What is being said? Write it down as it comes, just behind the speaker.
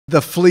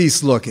the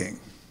fleece looking?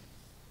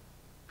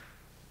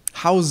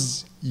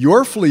 How's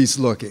your fleece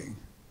looking?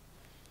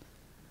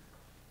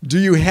 Do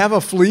you have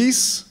a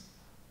fleece?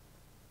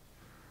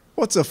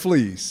 What's a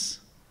fleece?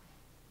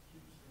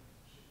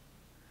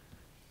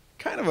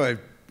 Kind of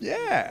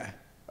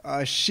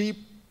a sheep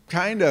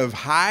kind of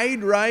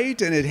hide,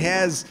 right? And it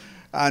has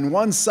on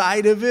one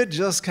side of it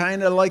just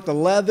kind of like the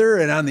leather,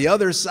 and on the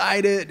other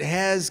side it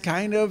has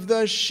kind of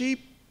the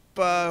sheep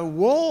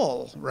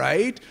wool,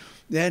 right?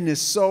 And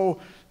so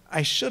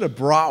I should have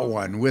brought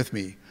one with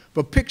me.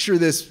 But picture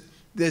this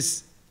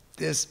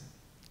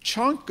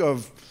chunk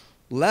of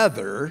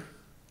leather,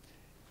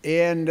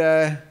 and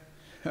I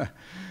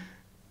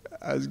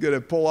was going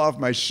to pull off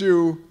my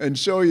shoe and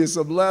show you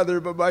some leather,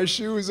 but my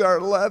shoes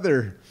aren't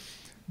leather.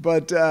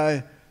 But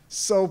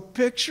so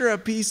picture a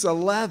piece of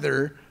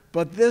leather,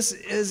 but this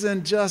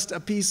isn't just a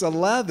piece of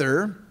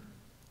leather.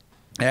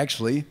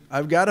 Actually,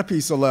 I've got a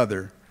piece of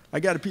leather. I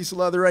got a piece of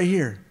leather right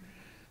here.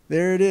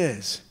 There it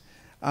is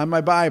on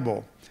my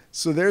Bible.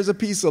 So there's a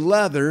piece of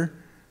leather,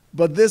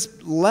 but this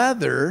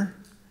leather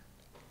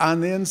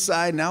on the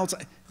inside and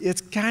outside,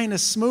 it's kind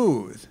of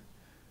smooth.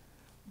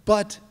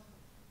 But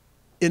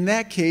in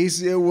that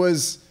case, it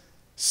was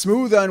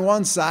smooth on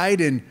one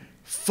side and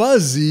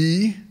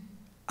fuzzy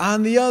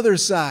on the other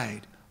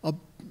side,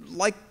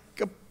 like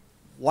a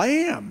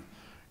lamb.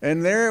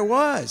 And there it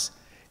was.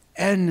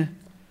 And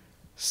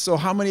so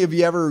how many of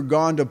you ever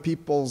gone to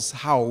people's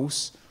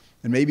house,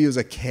 and maybe it was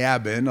a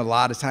cabin, a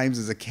lot of times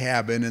it's a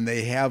cabin, and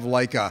they have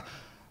like a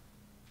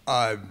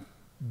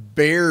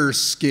bear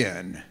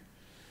skin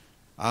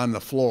on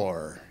the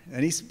floor?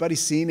 Anybody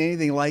seen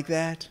anything like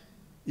that?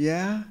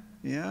 Yeah?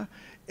 Yeah?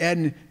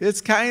 And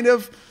it's kind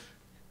of,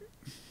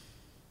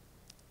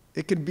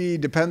 it could be,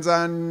 depends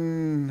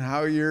on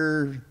how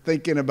you're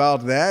thinking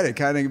about that. It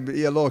kind of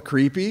be a little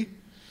creepy.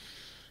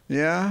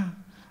 Yeah?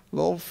 A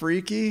little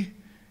freaky.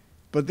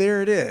 But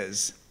there it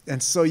is.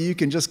 And so you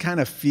can just kind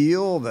of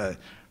feel the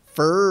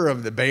fur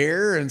of the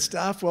bear and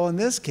stuff. Well, in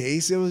this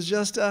case, it was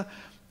just a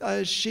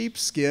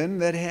sheepskin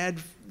that had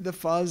the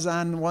fuzz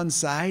on one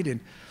side.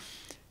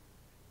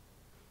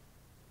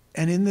 And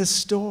in this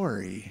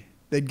story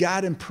that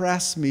God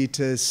impressed me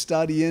to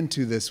study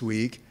into this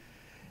week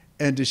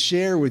and to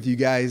share with you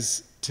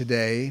guys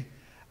today,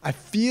 I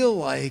feel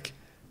like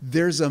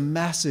there's a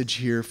message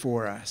here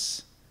for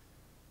us.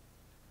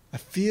 I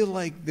feel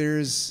like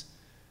there's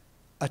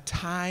a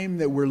time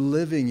that we're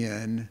living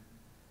in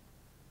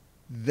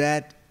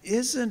that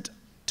isn't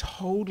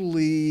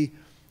totally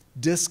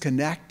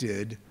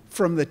disconnected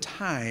from the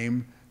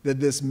time that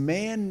this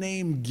man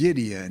named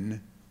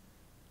Gideon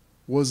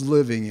was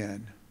living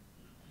in.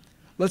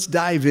 Let's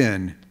dive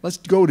in. Let's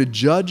go to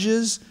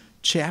Judges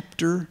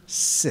chapter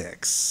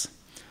 6.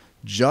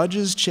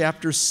 Judges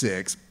chapter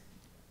 6.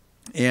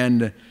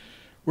 And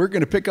we're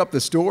going to pick up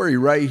the story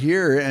right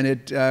here,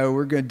 and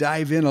we're going to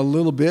dive in a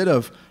little bit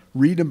of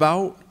reading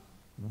about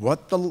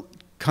what the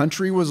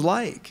country was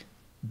like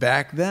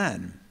back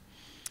then.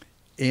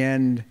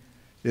 And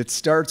it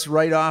starts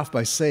right off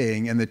by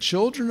saying, and the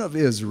children of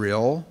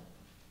Israel,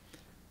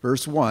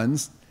 verse 1,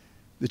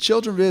 the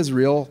children of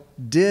Israel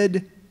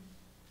did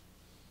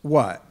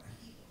what?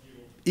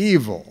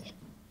 Evil.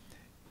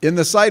 In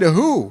the sight of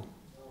who?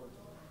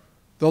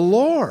 The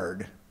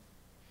Lord.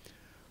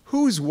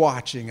 Who's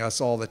watching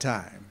us all the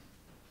time?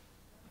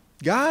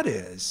 God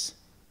is.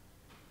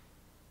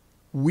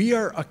 We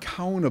are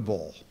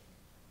accountable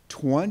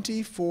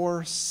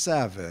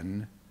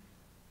 24/7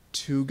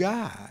 to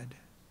God.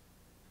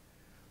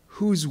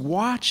 Who's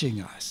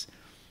watching us?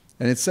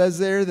 And it says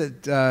there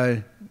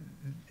that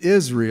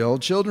Israel,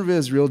 children of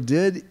Israel,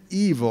 did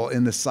evil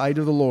in the sight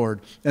of the Lord.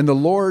 And the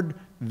Lord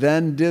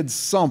then did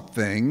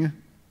something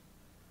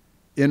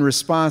in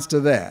response to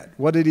that.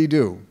 What did he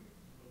do?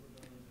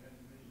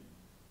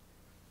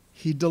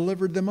 He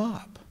delivered them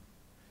up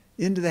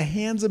into the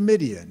hands of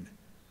Midian.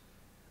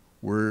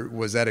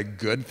 Was that a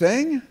good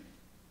thing?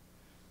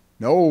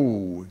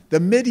 No. The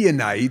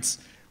Midianites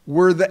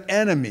were the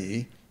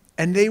enemy,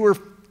 and they were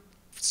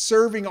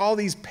serving all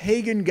these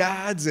pagan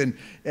gods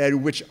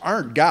and which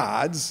aren't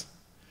gods.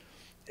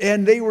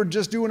 And they were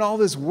just doing all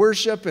this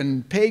worship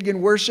and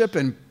pagan worship.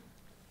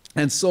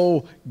 And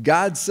so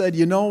God said,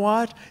 you know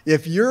what?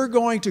 If you're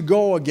going to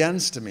go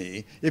against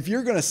me, if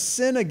you're going to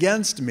sin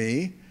against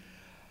me,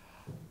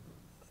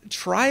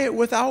 try it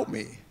without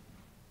me.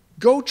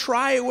 Go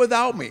try it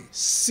without me.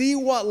 See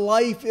what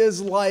life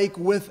is like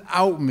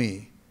without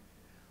me.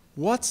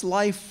 What's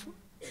life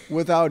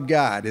without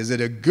God? Is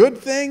it a good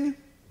thing?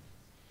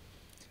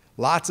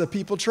 Lots of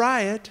people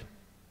try it.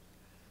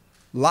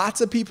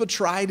 Lots of people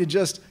try to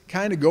just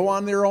kind of go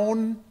on their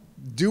own,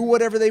 do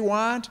whatever they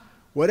want,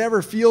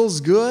 whatever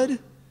feels good,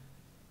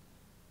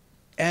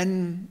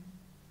 and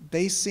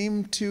they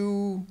seem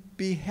to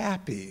be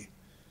happy.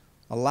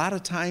 A lot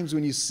of times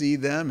when you see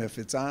them, if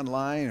it's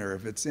online or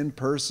if it's in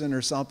person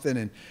or something,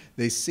 and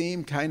they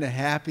seem kind of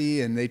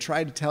happy and they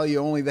try to tell you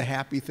only the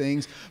happy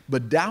things,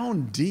 but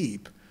down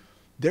deep,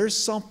 there's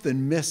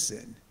something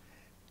missing.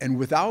 And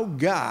without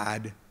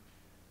God,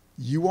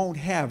 you won't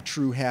have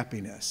true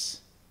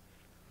happiness.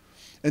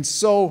 And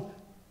so,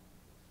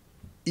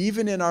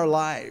 even in our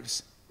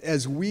lives,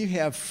 as we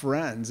have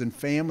friends and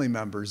family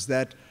members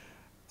that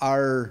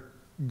are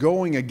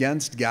going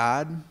against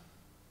God,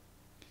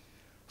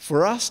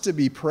 for us to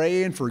be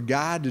praying for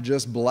God to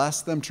just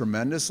bless them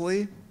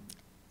tremendously,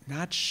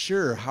 not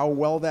sure how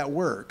well that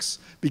works.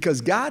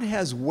 Because God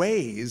has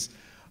ways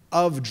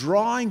of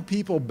drawing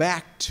people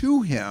back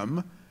to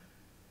Him,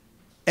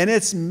 and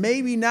it's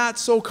maybe not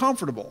so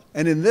comfortable.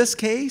 And in this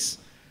case,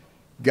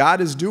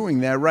 God is doing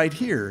that right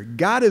here.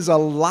 God is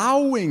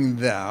allowing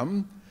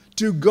them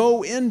to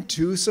go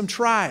into some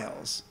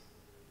trials.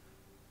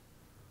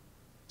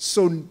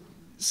 So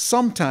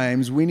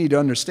sometimes we need to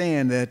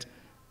understand that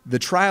the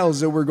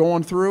trials that we're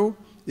going through,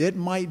 it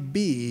might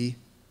be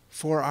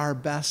for our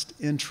best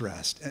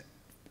interest.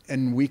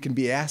 And we can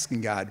be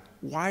asking God,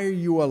 why are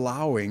you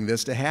allowing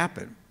this to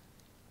happen?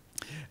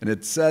 And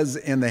it says,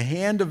 and the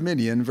hand of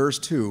Midian, verse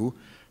 2,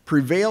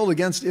 prevailed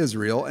against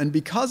Israel, and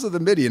because of the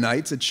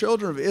Midianites, the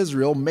children of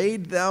Israel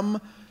made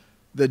them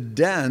the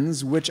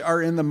dens which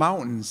are in the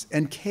mountains,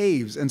 and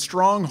caves, and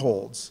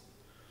strongholds.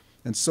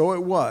 And so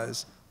it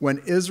was,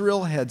 when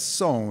Israel had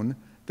sown,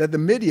 that the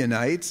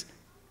Midianites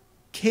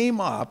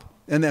came up,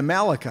 and the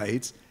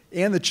Amalekites,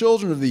 and the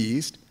children of the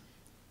east,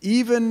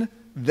 even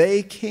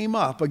they came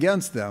up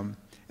against them,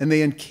 and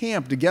they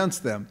encamped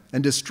against them,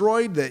 and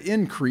destroyed the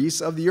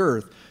increase of the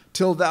earth,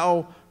 till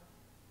thou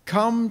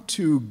come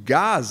to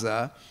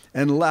Gaza,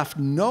 and left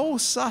no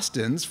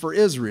sustenance for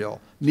Israel,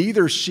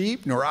 neither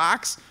sheep, nor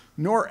ox,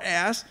 nor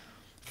ass,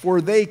 for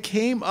they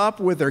came up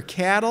with their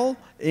cattle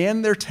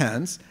and their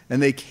tents,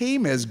 and they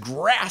came as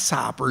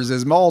grasshoppers,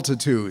 as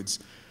multitudes.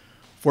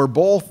 For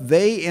both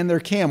they and their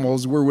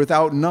camels were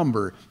without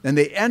number, and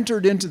they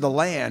entered into the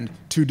land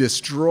to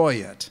destroy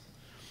it.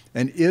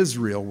 And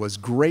Israel was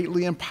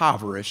greatly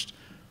impoverished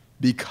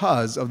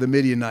because of the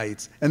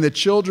Midianites. And the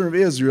children of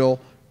Israel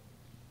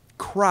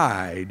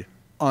cried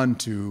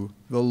unto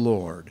the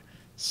Lord.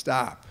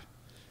 Stop.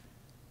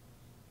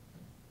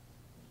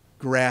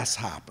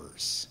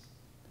 Grasshoppers.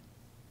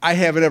 I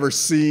haven't ever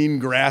seen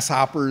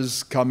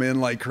grasshoppers come in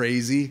like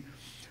crazy,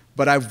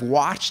 but I've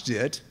watched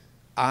it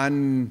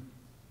on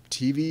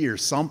TV or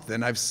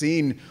something. I've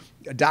seen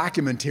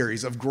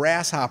documentaries of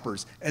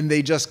grasshoppers, and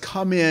they just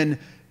come in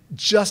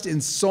just in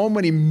so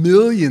many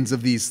millions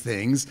of these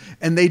things,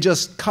 and they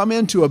just come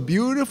into a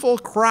beautiful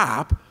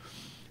crop,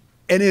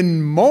 and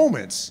in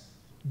moments,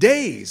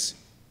 days,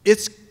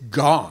 it's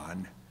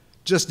gone,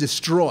 just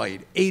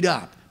destroyed, ate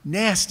up,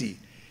 nasty.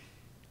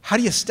 How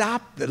do you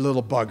stop the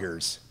little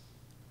buggers?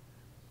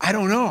 I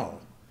don't know.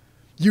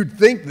 You'd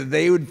think that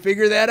they would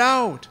figure that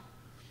out.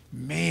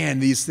 Man,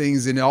 these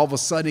things, and all of a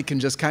sudden it can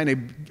just kind of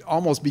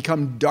almost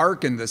become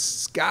dark in the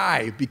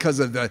sky because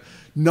of the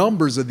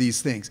numbers of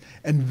these things.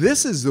 And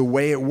this is the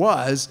way it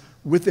was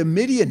with the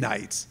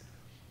Midianites.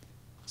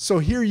 So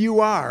here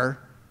you are,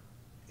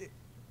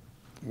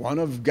 one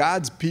of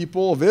God's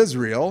people of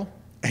Israel,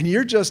 and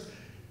you're just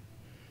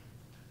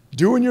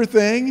doing your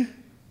thing,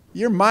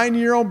 you're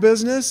minding your own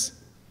business,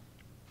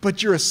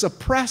 but you're a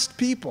suppressed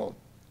people.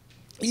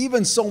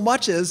 Even so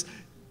much as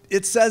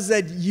it says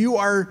that you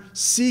are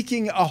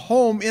seeking a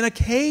home in a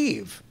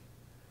cave.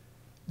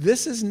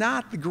 This is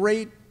not the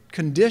great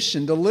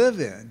condition to live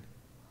in.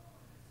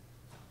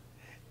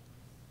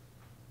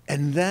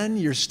 And then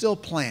you're still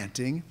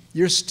planting.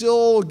 You're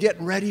still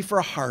getting ready for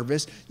a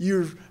harvest.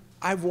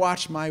 I've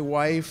watched my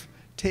wife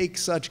take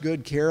such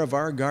good care of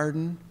our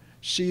garden.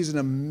 She's an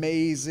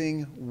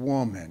amazing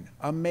woman,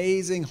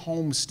 amazing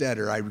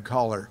homesteader, I would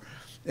call her.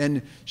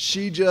 And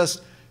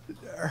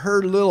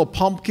her little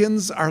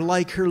pumpkins are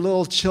like her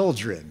little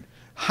children.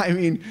 I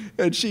mean,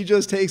 and she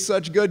just takes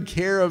such good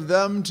care of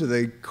them, to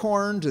the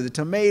corn, to the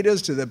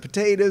tomatoes, to the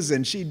potatoes.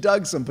 And she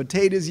dug some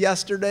potatoes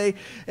yesterday,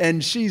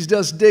 and she's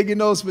just digging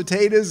those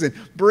potatoes and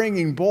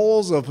bringing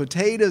bowls of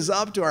potatoes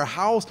up to our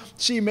house.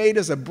 She made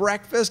us a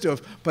breakfast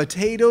of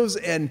potatoes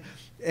and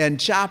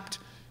chopped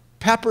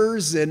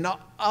peppers and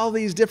all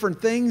these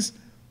different things.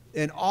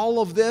 And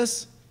all of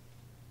this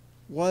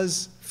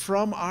was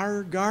from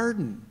our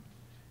garden.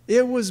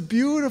 It was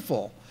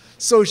beautiful.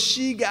 So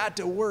she got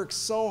to work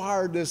so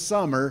hard this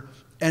summer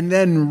and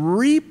then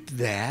reap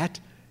that,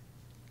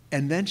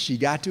 and then she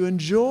got to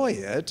enjoy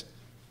it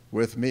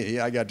with me.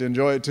 I got to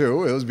enjoy it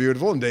too. It was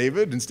beautiful, and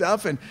David and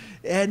stuff, and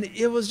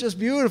it was just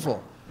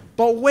beautiful.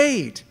 But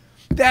wait,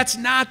 that's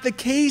not the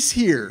case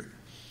here.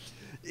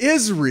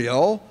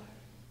 Israel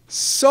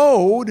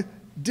sowed,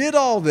 did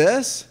all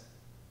this,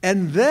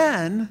 and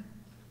then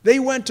they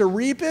went to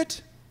reap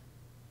it,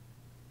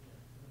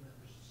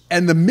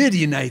 and the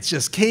Midianites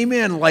just came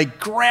in like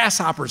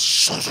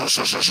grasshoppers,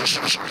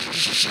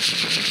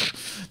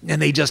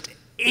 and they just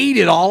ate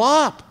it all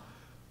up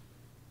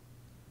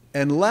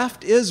and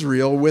left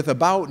Israel with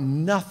about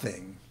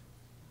nothing.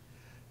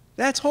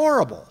 That's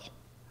horrible.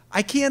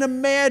 I can't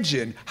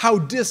imagine how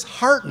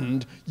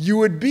disheartened you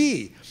would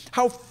be,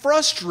 how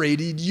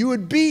frustrated you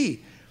would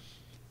be.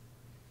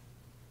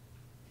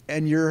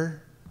 And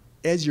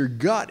as your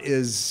gut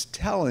is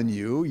telling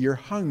you, you're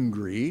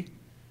hungry,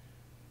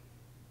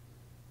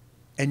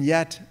 and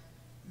yet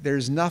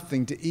there's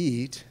nothing to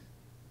eat,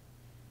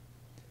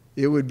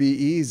 it would be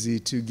easy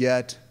to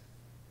get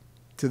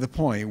to the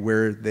point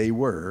where they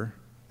were.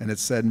 And it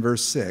said in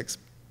verse 6,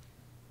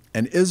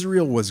 and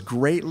Israel was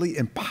greatly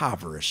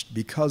impoverished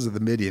because of the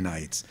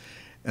Midianites,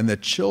 and the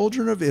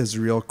children of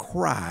Israel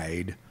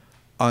cried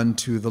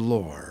unto the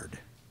Lord.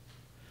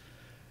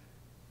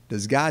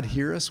 Does God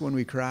hear us when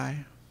we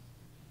cry?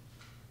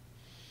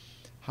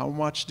 How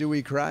much do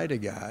we cry to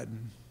God?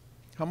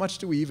 How much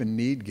do we even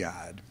need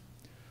God?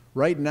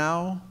 Right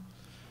now,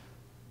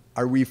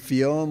 are we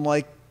feeling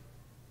like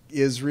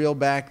Israel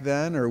back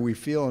then, or are we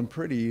feeling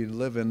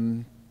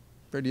living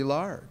pretty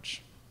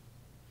large?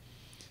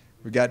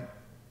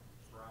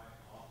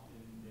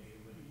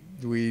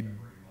 We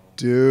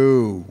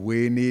do.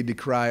 We need to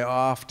cry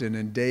often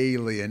and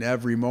daily and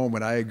every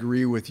moment. I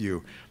agree with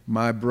you,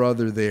 my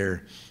brother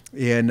there.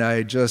 And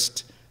I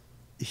just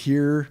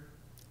hear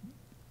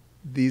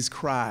these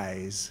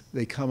cries.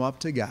 They come up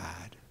to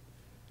God,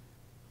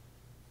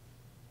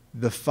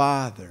 the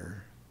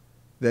Father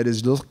that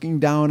is looking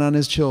down on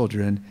his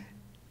children.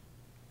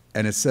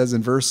 And it says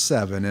in verse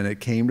 7, and it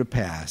came to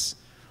pass,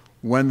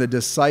 when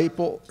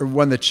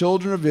the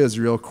children of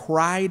Israel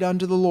cried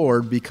unto the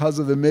Lord because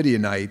of the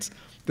Midianites,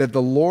 that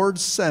the Lord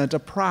sent a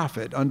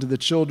prophet unto the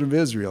children of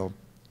Israel,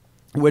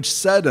 which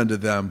said unto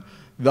them,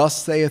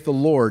 thus saith the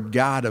Lord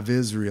God of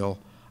Israel,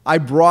 I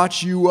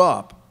brought you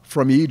up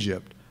from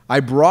Egypt. I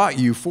brought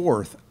you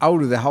forth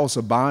out of the house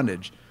of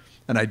bondage,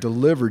 and I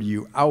delivered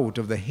you out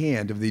of the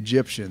hand of the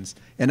Egyptians,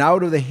 and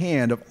out of the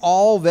hand of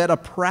all that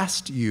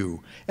oppressed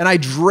you. And I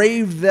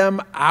drave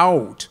them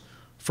out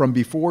from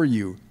before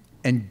you,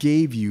 and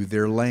gave you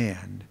their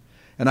land.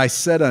 And I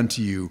said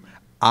unto you,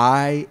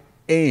 I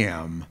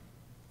am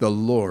the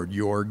Lord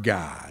your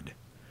God.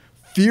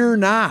 Fear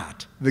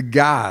not the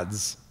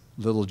gods,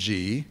 little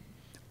g,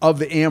 of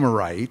the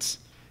Amorites,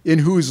 in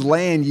whose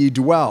land ye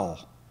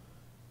dwell,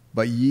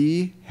 but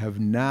ye have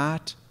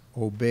not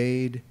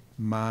obeyed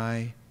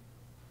my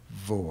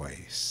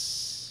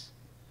voice.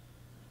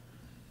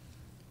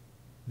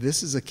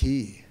 This is a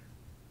key.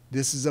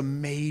 This is a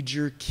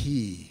major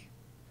key.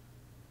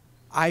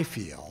 I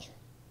feel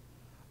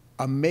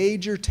a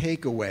major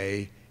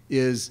takeaway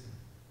is,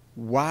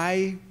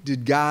 why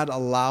did God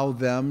allow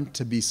them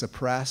to be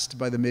suppressed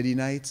by the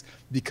Midianites?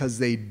 Because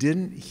they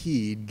didn't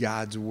heed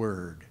God's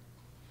word.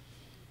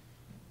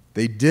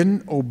 They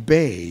didn't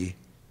obey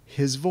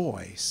his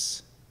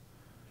voice.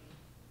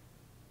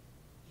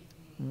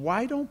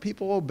 Why don't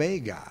people obey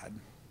God?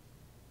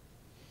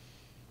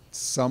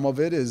 Some of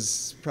it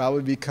is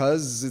probably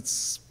because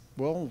it's,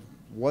 well,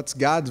 what's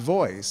God's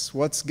voice?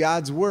 What's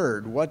God's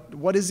word?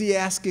 What is he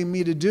asking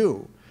me to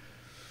do?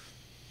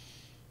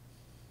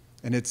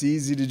 And it's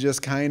easy to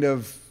just kind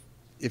of,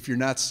 if you're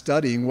not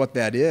studying what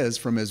that is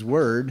from his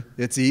word,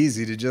 it's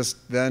easy to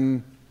just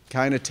then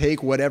kind of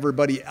take what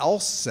everybody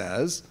else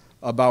says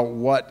about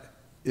what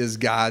is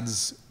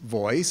God's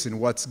voice and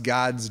what's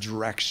God's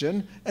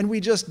direction, and we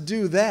just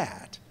do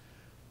that.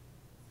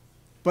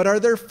 But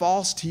are there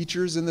false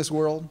teachers in this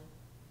world?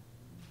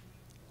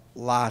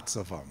 Lots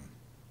of them.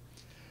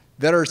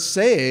 That are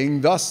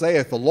saying, thus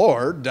saith the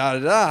Lord, da da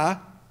da,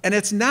 and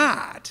it's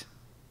not.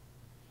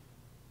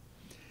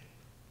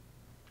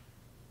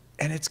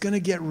 And it's going to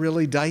get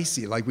really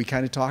dicey, like we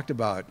kind of talked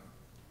about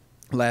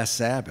last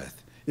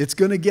Sabbath. It's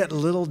going to get a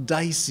little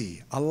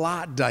dicey, a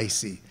lot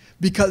dicey,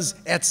 because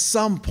at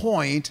some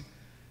point,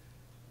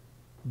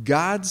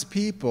 God's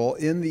people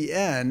in the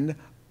end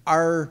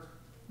are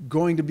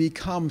going to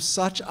become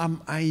such a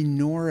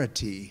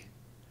minority,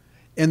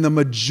 and the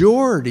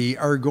majority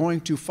are going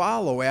to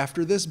follow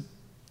after this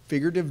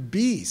figurative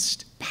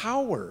beast,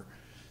 power.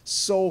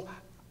 So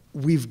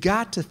we've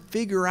got to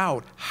figure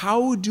out,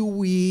 how do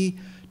we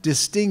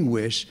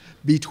distinguish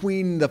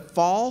between the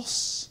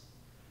false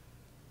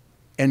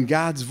and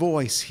God's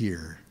voice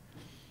here?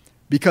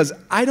 Because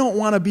I don't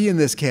want to be in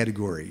this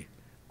category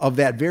of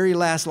that very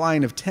last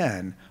line of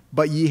 10,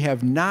 but ye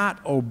have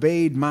not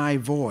obeyed my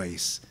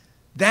voice.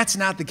 That's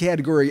not the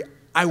category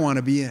I want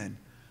to be in.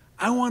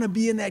 I want to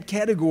be in that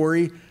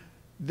category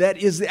that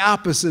is the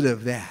opposite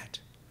of that.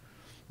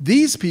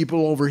 These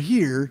people over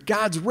here,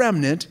 God's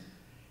remnant,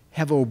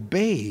 have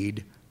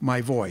obeyed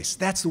my voice.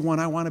 That's the one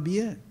I want to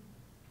be in.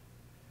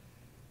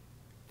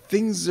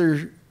 Things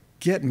are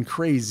getting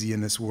crazy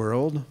in this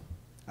world.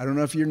 I don't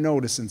know if you're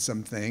noticing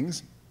some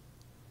things.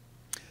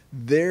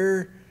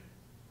 There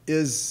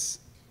is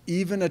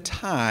even a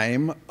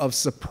time of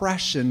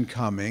suppression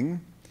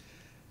coming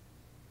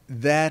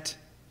that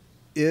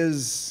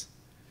is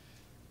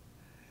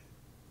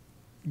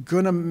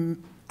going to,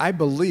 I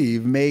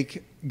believe,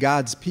 make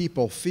God's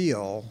people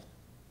feel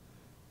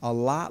a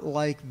lot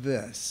like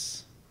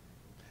this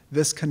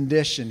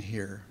condition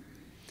here.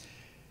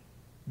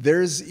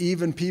 There's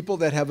even people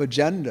that have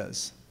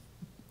agendas.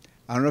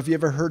 I don't know if you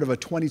ever heard of a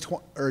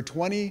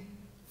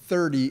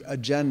 2030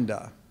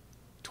 agenda.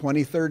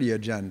 2030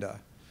 agenda.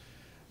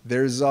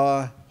 There's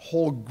a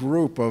whole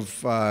group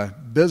of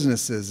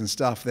businesses and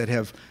stuff that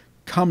have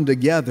come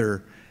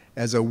together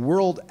as a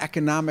World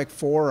Economic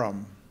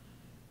Forum,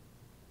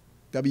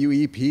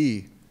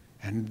 WEP,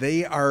 And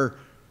they are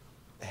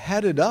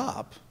headed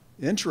up,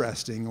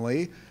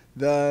 interestingly,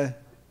 the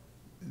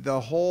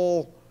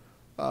whole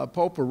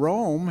Pope of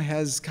Rome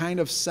has kind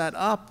of set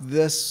up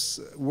this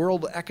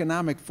World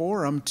Economic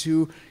Forum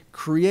to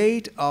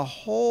create a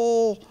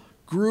whole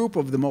group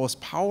of the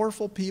most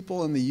powerful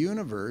people in the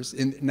universe,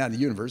 not the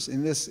universe,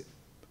 in this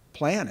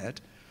planet,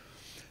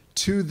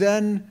 to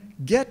then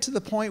get to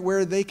the point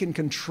where they can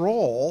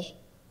control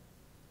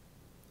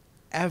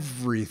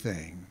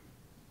everything.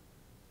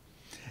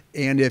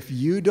 And if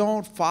you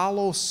don't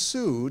follow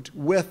suit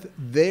with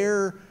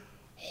their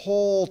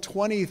whole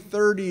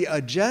 2030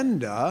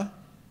 agenda,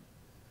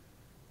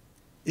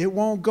 it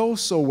won't go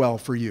so well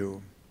for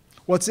you.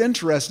 What's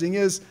interesting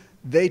is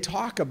they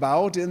talk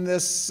about in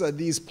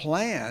these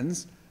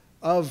plans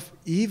of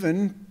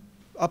even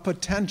a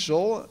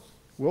potential,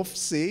 we'll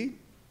see,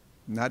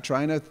 I'm not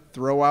trying to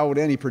throw out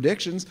any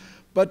predictions,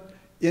 but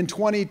in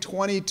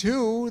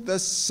 2022, the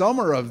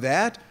summer of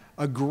that,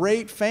 a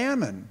great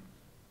famine.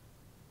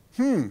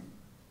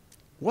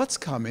 What's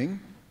coming?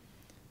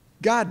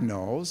 God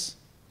knows.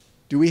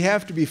 Do we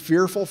have to be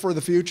fearful for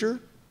the future?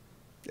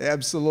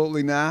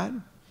 Absolutely not.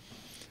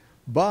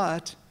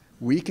 But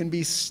we can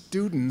be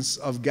students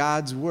of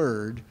God's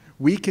Word.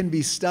 We can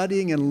be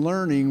studying and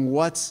learning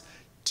what's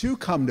to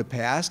come to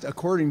pass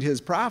according to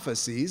His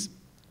prophecies.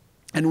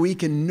 And we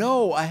can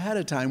know ahead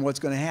of time what's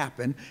going to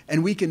happen.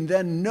 And we can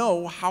then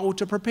know how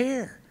to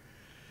prepare.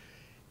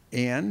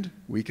 And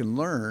we can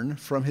learn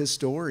from His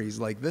stories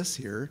like this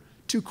here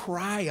to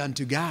cry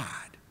unto God.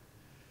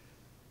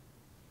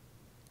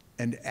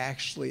 And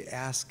actually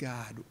ask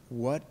God,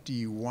 what do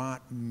you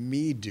want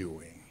me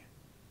doing?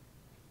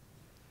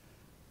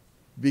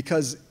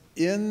 Because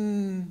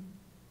in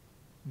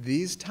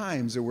these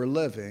times that we're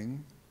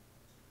living,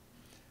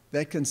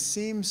 that can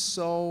seem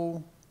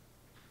so,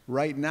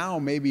 right now,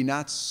 maybe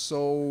not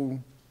so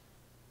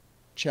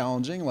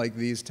challenging like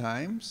these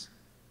times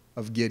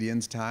of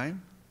Gideon's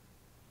time.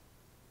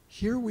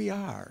 Here we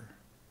are.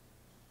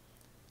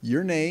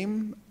 Your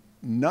name,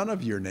 none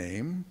of your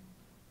name,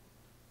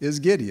 is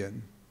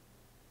Gideon.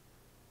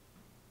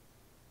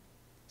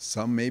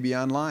 Some may be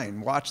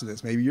online. Watch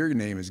this. Maybe your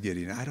name is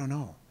Gideon. I don't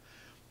know.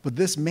 But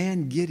this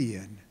man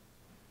Gideon,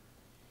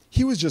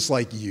 he was just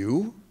like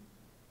you,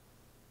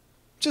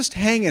 just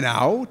hanging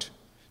out,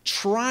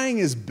 trying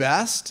his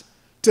best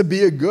to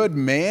be a good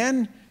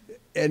man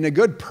and a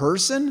good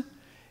person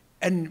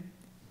and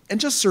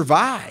just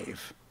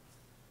survive.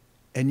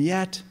 And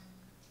yet,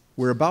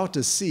 we're about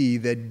to see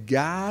that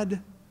God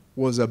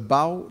was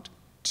about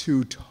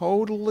to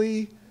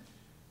totally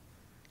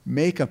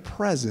make a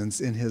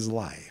presence in his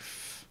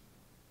life.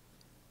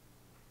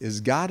 Is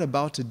God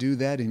about to do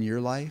that in your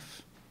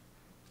life?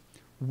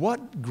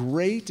 What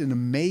great and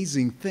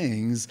amazing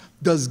things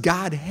does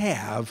God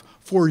have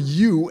for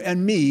you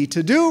and me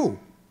to do?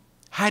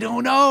 I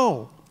don't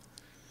know.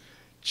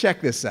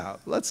 Check this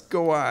out. Let's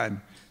go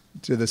on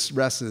to the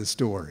rest of the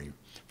story.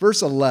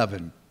 Verse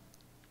 11.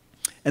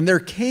 And there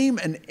came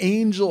an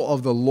angel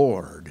of the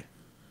Lord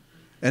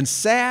and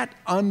sat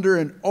under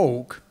an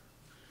oak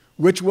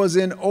which was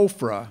in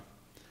Ophrah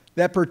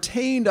that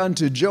pertained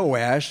unto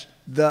Joash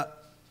the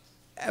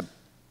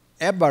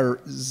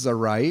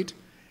Abiezrite,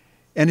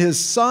 and his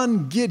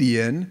son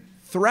Gideon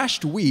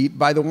threshed wheat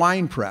by the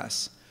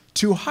winepress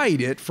to hide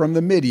it from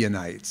the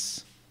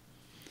Midianites.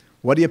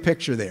 What do you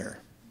picture there?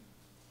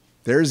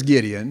 There's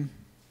Gideon.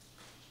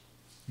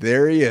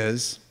 There he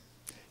is.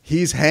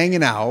 He's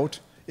hanging out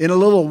in a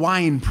little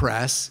wine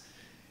press.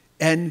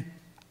 And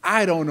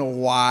I don't know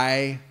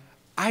why,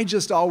 I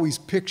just always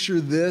picture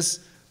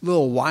this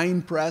little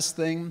wine press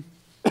thing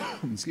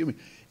excuse me,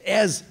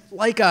 as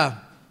like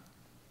a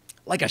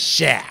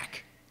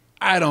shack.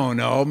 I don't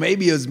know,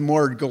 maybe it was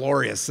more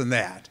glorious than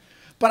that.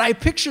 But I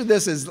picture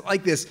this as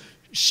like this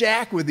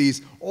shack with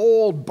these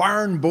old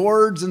barn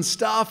boards and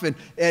stuff,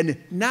 and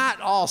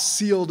not all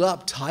sealed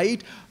up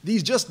tight.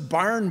 These just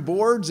barn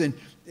boards. And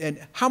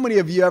how many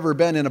of you ever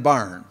been in a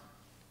barn?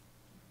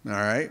 All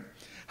right.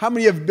 How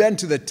many have been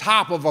to the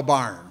top of a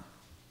barn?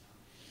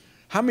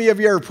 How many of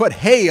you ever put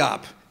hay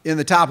up in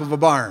the top of a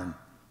barn?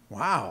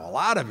 Wow, a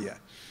lot of you.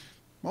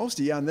 Most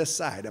of you on this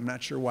side. I'm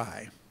not sure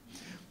why.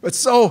 But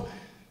so,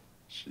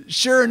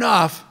 sure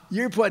enough,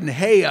 you're putting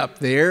hay up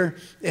there,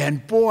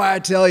 and boy, I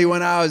tell you,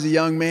 when I was a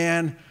young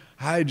man,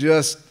 I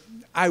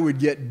would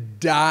get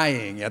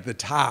dying at the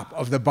top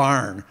of the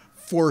barn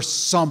for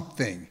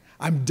something.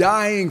 I'm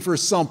dying for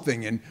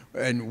something,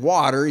 and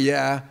water,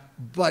 yeah,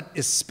 but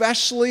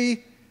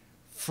especially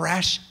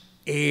fresh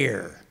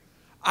air.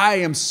 I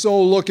am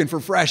so looking for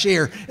fresh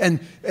air, and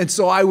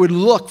so I would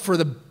look for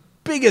the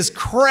biggest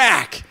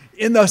crack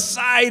in the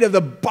side of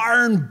the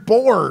barn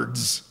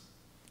boards.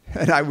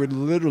 And I would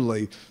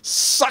literally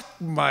suck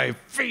my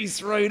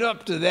face right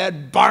up to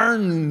that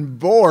barn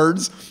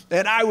boards,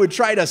 and I would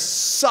try to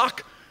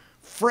suck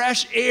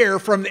fresh air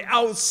from the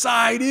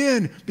outside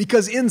in,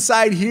 because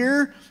inside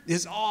here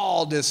is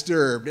all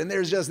disturbed. And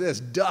there's just this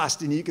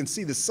dust, and you can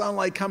see the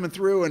sunlight coming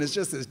through, and it's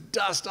just this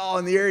dust all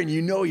in the air, and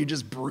you know you're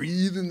just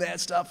breathing that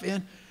stuff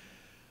in.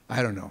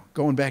 I don't know.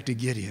 Going back to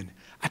Gideon,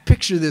 I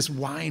picture this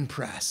wine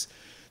press,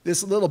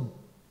 this little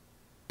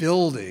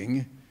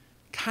building,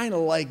 kind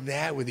of like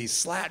that with these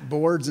slat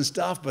boards and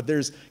stuff, but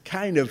there's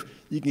kind of,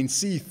 you can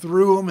see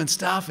through them and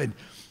stuff, and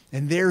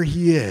there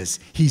he is.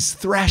 He's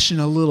threshing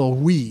a little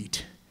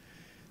wheat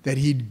that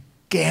he'd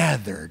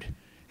gathered,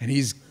 and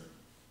his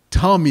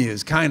tummy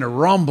is kind of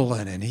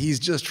rumbling, and he's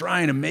just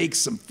trying to make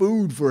some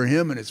food for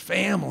him and his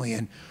family,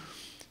 and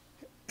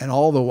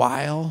all the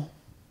while,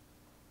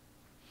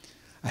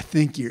 I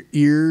think your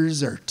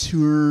ears are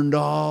turned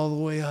all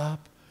the way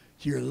up.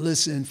 You're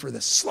listening for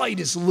the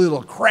slightest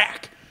little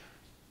crack.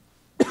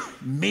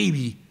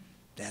 Maybe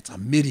that's a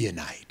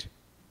Midianite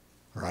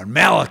or a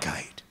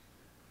Amalekite.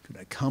 Could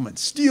I come and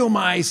steal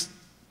my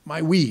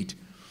wheat?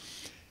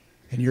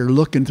 And you're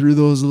looking through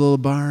those little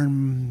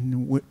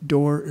barn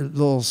door,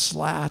 little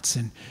slats,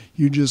 and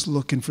you're just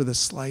looking for the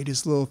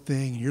slightest little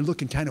thing. And you're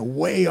looking kind of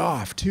way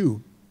off,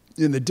 too,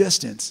 in the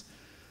distance.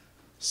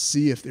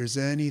 See if there's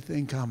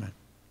anything coming.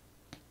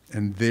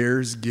 And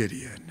there's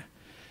Gideon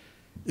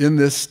in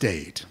this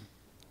state.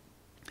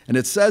 And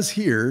it says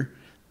here,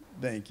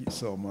 thank you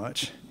so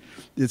much.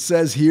 It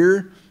says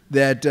here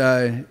that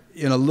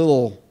in a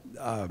little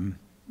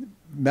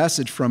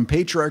message from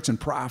Patriarchs and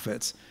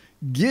Prophets,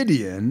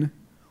 Gideon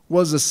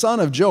was the son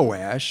of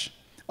Joash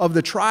of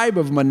the tribe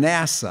of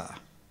Manasseh.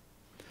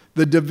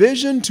 The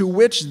division to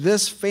which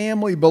this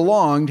family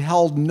belonged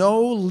held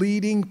no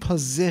leading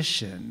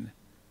position.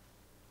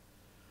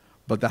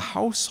 But the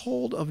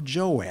household of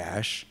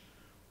Joash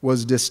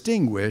was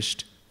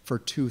distinguished for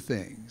two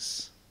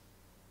things.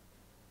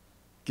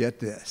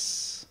 Get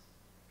this.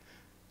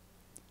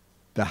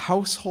 The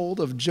household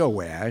of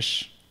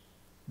Joash,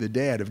 the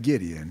dad of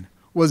Gideon,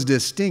 was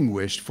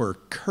distinguished for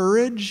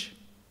courage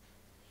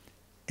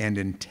and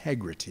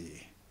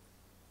integrity.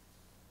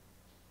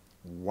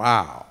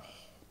 Wow.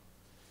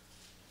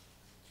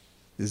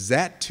 Is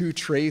that two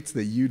traits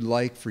that you'd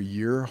like for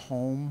your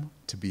home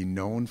to be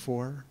known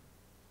for?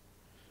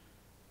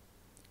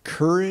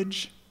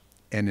 Courage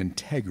and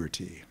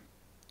integrity.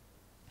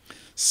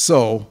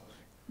 So,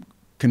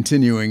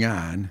 continuing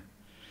on,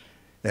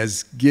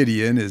 as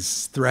Gideon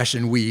is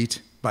threshing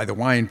wheat by the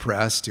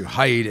winepress to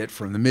hide it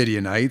from the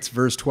Midianites,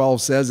 verse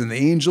 12 says, "And the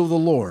angel of the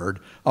Lord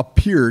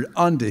appeared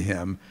unto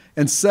him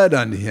and said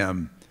unto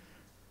him,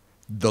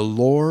 The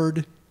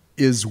Lord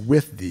is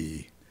with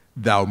thee,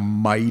 thou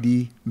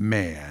mighty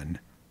man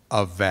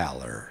of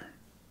valor."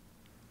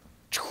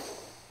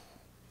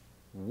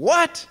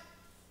 What?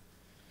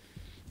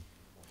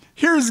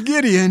 Here's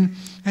Gideon,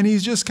 and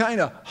he's just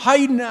kind of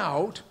hiding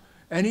out,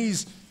 and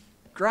he's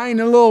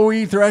grinding a little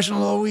wheat, threshing a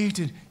little wheat,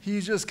 and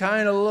he's just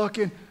kind of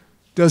looking.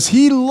 Does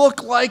he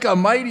look like a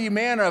mighty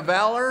man of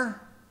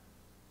valor?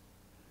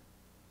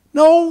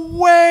 No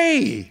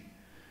way!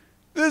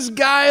 This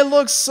guy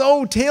looks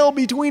so tail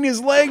between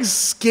his legs,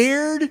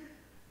 scared.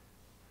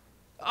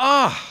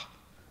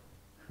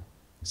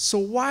 So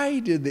why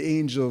did the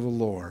angel of the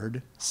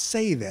Lord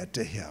say that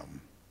to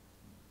him?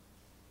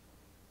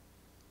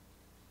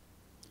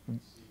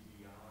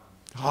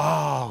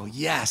 Oh,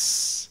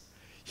 yes.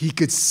 He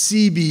could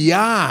see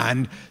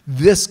beyond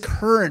this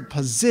current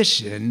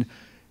position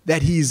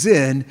that he's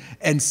in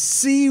and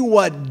see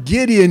what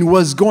Gideon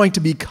was going to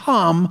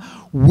become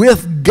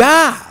with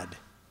God.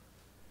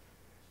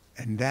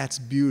 And that's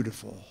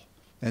beautiful.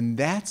 And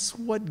that's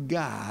what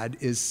God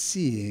is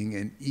seeing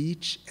in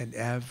each and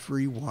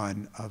every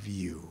one of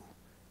you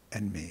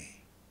and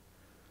me.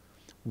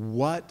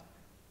 What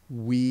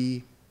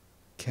we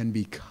can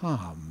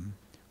become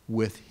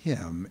with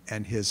him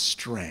and his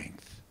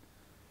strength.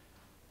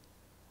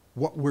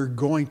 What we're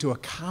going to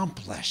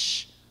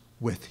accomplish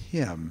with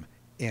him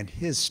and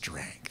his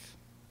strength.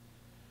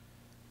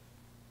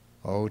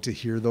 Oh, to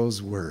hear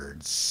those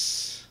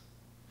words.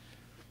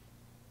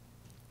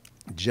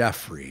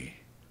 Jeffrey,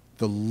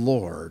 the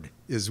Lord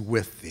is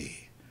with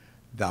thee,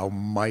 thou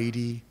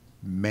mighty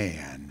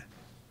man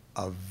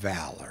of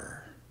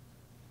valor.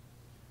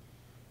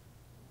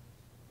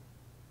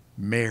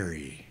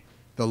 Mary,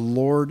 the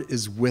Lord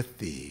is with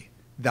thee,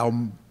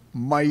 thou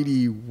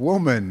mighty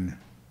woman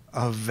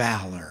of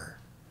valor.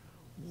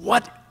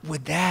 What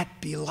would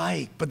that be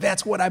like? But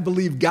that's what I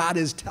believe God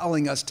is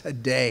telling us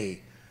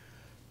today.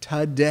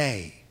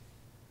 Today.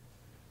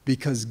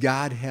 Because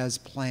God has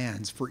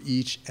plans for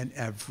each and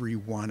every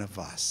one of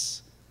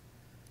us.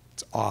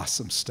 It's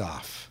awesome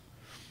stuff.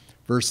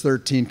 Verse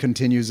 13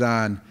 continues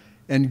on.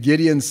 And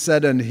Gideon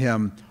said unto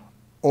him,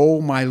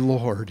 O my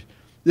Lord,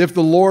 if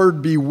the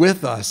Lord be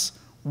with us,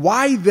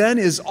 why then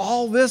is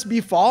all this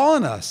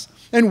befallen us?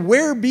 And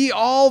where be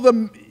all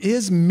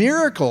his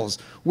miracles,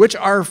 which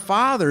our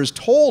fathers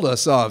told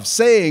us of,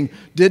 saying,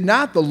 Did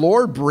not the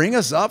Lord bring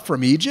us up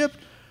from Egypt?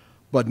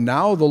 But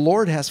now the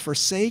Lord has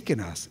forsaken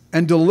us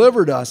and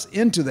delivered us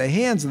into the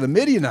hands of the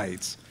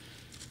Midianites.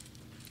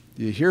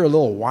 Do you hear a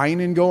little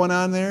whining going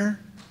on there?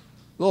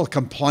 A little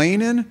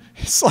complaining?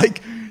 It's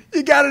like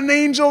you got an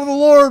angel of the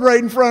Lord right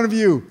in front of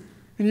you,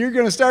 and you're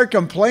going to start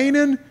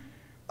complaining?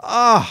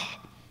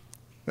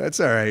 That's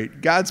all right.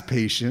 God's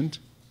patient.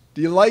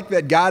 Do you like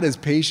that God is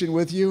patient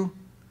with you?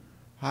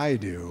 I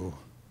do.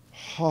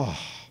 Oh.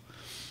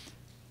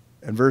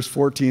 And verse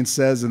 14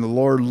 says, and the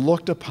Lord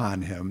looked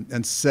upon him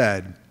and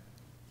said,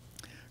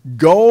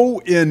 go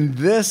in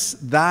this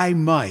thy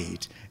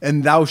might,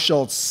 and thou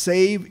shalt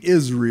save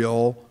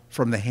Israel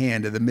from the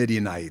hand of the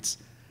Midianites.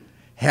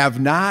 Have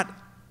not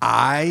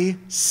I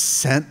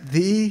sent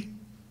thee?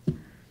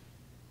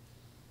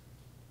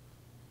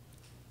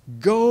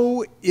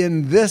 Go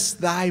in this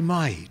thy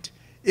might.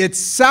 It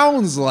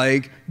sounds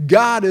like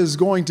God is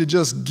going to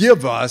just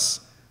give us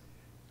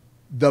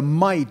the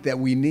might that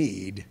we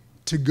need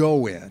to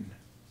go in.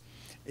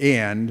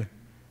 And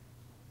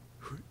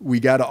we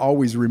got to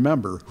always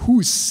remember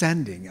who's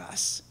sending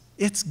us.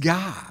 It's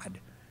God.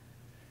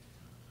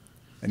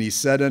 And he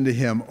said unto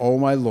him, O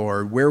my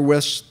Lord,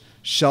 wherewith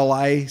shall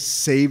I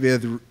save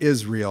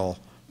Israel?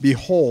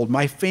 Behold,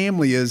 my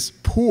family is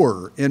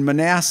poor in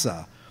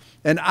Manasseh,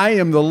 and I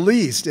am the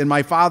least in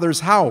my father's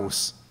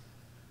house.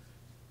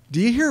 Do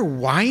you hear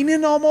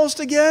whining almost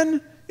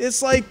again?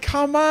 It's like,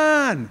 come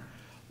on,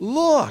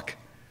 look.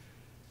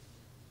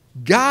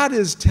 God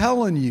is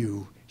telling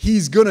you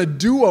he's going to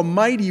do a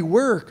mighty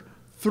work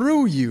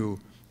through you,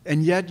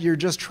 and yet you're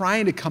just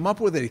trying to come up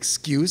with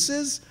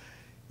excuses?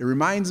 It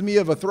reminds me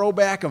of a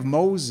throwback of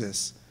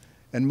Moses.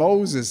 And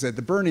Moses at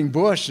the burning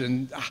bush,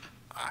 and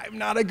I'm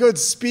not a good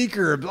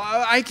speaker.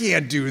 I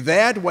can't do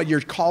that, what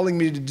you're calling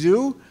me to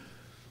do.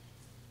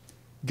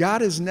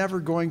 God is never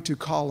going to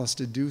call us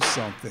to do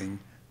something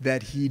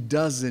that he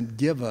doesn't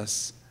give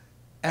us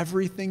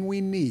everything we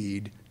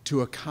need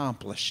to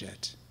accomplish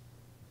it.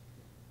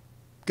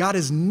 God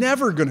is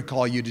never going to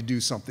call you to do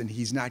something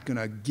he's not going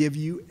to give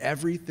you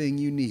everything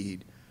you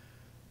need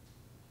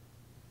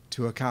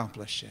to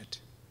accomplish it.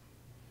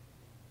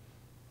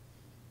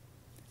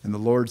 And the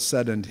Lord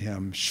said unto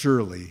him,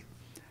 surely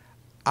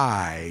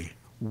I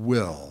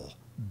will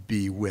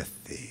be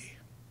with thee,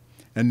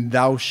 and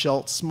thou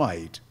shalt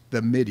smite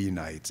the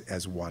Midianites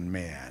as one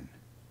man.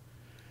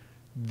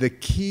 The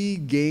key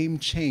game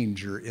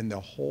changer in the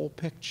whole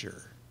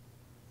picture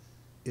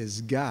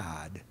is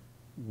God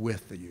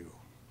with you.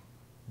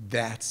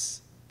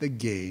 That's the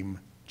game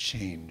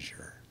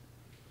changer.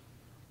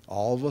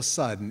 All of a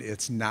sudden,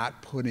 it's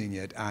not putting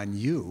it on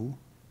you.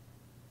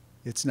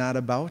 It's not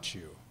about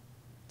you.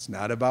 It's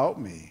not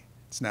about me.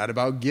 It's not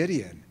about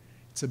Gideon.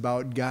 It's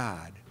about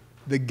God,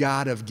 the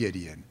God of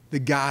Gideon, the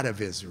God of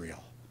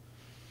Israel.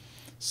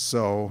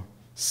 So,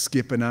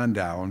 skipping on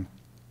down,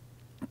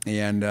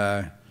 and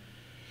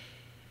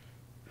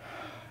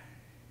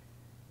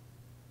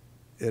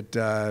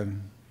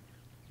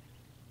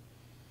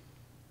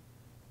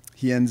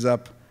he ends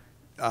up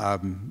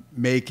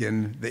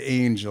making the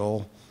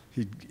angel,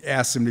 he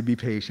asks him to be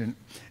patient,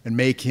 and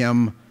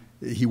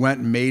he went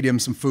and made him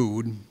some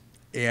food,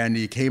 and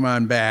he came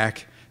on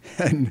back,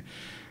 and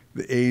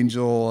the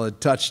angel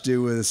touched it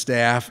with a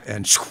staff,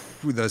 and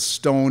the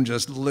stone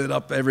just lit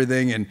up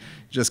everything and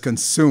just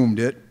consumed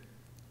it.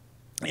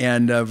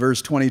 And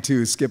verse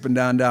 22, skipping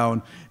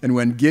down, and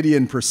when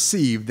Gideon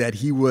perceived that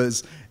he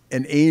was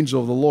an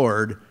angel of the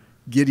Lord,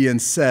 Gideon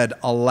said,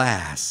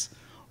 alas,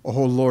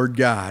 O Lord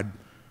God,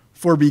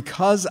 for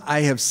because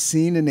I have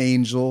seen an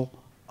angel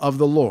of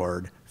the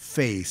Lord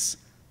face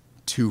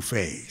to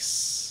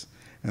face.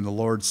 And the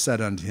Lord said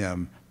unto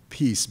him,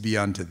 peace be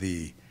unto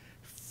thee.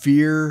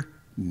 Fear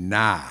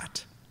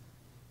not.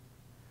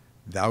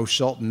 Thou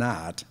shalt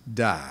not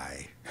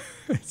die.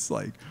 It's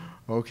like,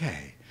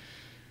 okay.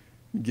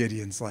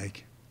 Gideon's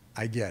like,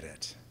 I get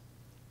it.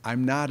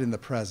 I'm not in the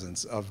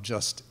presence of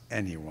just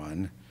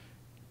anyone.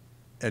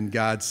 And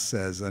God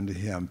says unto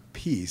him,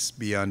 peace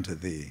be unto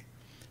thee.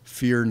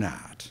 Fear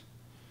not.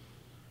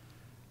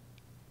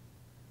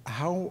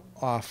 How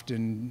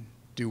often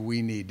do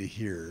we need to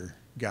hear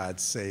God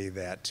say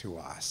that to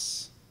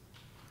us?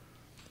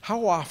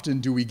 How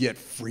often do we get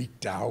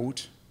freaked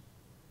out,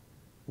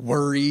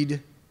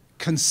 worried,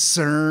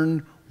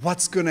 concerned,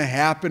 what's going to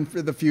happen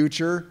for the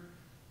future?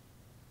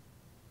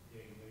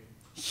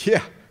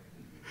 Yeah.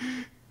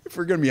 If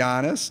we're going to be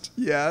honest,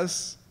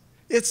 yes.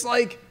 It's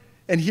like,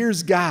 and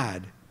here's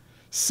God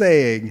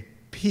saying,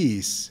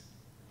 peace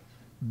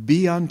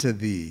be unto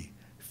thee.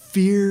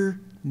 Fear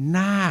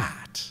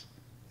not.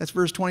 That's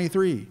verse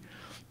 23.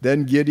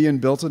 Then Gideon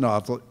built an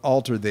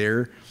altar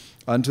there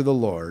unto the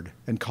Lord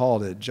and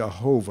called it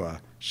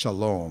Jehovah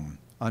Shalom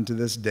unto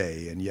this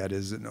day, and yet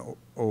is in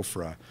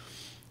Ophrah.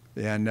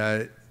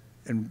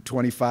 And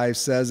 25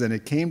 says, and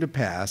it came to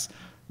pass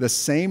the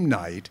same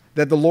night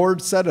that the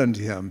Lord said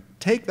unto him,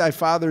 take thy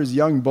father's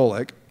young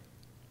bullock,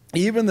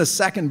 even the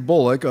second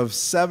bullock of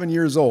 7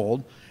 years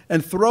old,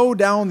 and throw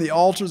down the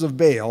altars of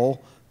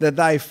Baal that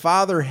thy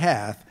father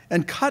hath,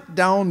 and cut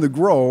down the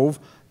grove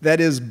that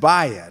is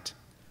by it.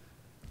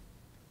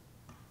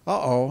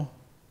 Uh-oh.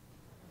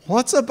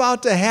 What's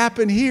about to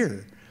happen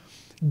here?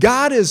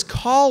 God is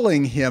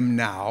calling him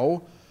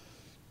now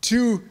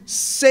to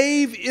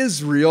save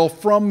Israel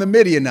from the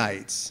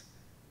Midianites.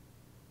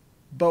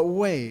 But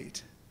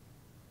wait.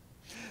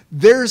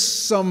 There's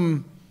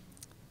some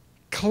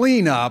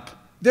cleanup.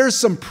 There's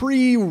some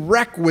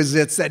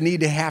prerequisites that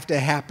need to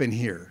happen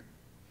here.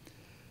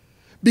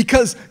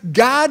 Because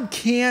God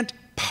can't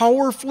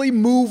powerfully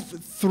move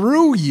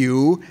through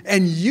you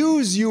and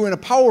use you in a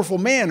powerful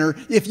manner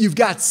if you've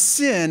got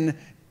sin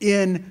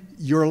in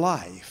your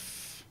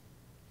life.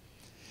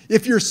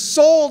 If you're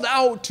sold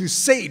out to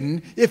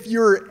Satan, if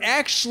you're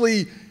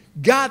actually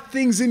got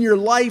things in your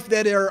life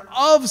that are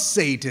of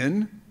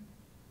Satan,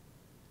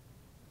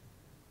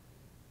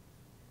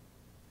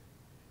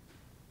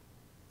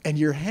 and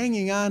you're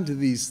hanging on to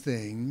these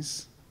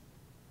things,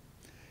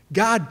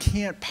 God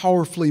can't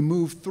powerfully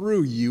move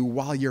through you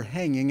while you're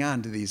hanging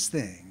on to these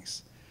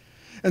things.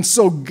 And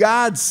so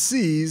God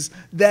sees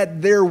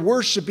that they're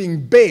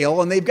worshiping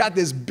Baal, and they've got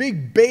this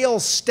big Baal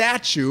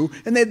statue,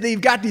 and they've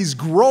got these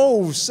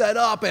groves set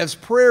up as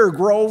prayer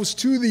groves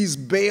to these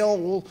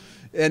Baal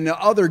and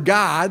other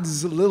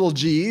gods, little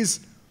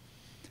g's.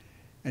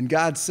 And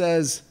God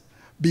says,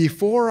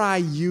 before I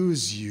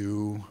use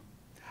you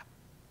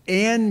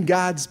and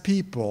God's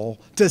people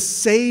to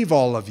save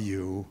all of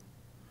you,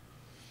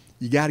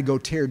 you got to go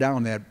tear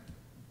down that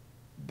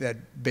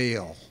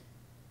Baal,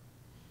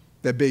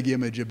 that big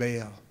image of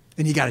Baal.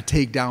 And you got to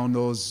take down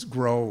those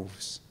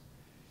groves.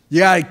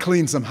 You got to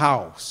clean some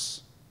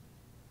house.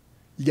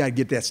 You got to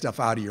get that stuff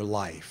out of your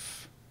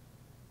life.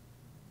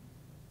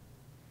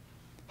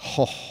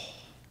 Oh.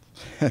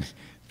 If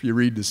you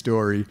read the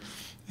story,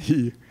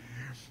 he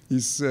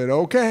said,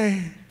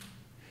 okay,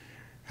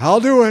 I'll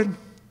do it.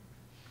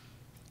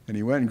 And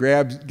he went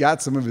and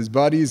got some of his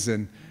buddies,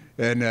 and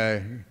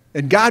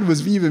God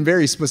was even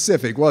very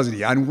specific, wasn't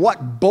he, on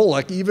what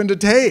bullock even to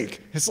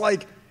take. It's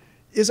like,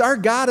 is our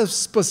God a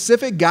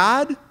specific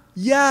God?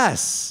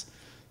 Yes.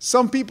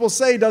 Some people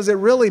say, does it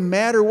really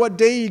matter what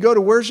day you go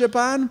to worship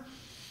on?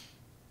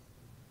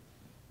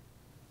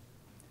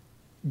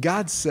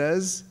 God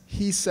says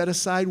he set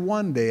aside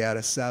one day out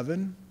of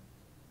 7,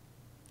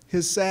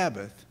 his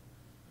Sabbath.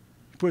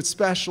 He put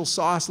special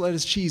sauce,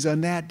 lettuce, cheese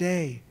on that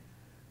day.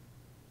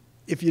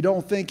 If you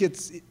don't think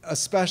it's a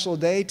special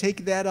day,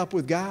 take that up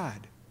with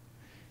God.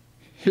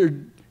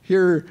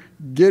 Here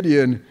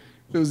Gideon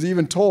was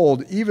even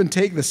told, even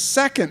take the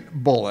second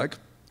bullock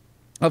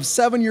of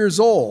 7 years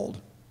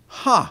old.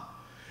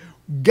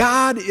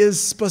 God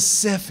is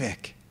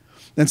specific.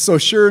 And so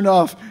sure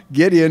enough,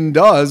 Gideon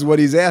does what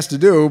he's asked to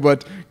do,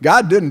 but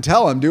God didn't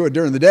tell him do it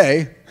during the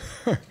day.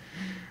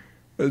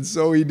 And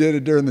so he did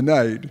it during the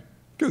night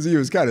because he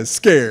was kind of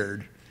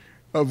scared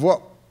of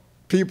what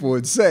people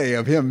would say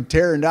of him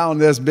tearing down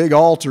this big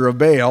altar of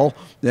Baal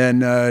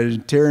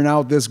and tearing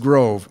out this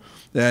grove.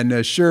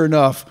 And sure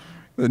enough,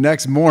 the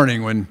next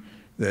morning when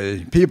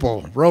the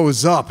people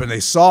rose up and they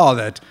saw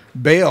that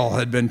Baal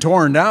had been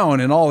torn down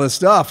and all this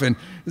stuff, and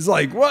it's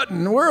like, what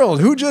in the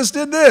world? Who just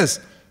did this?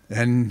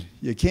 And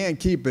you can't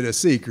keep it a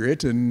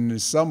secret, and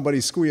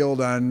somebody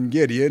squealed on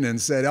Gideon and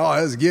said, oh,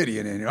 that's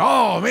Gideon. And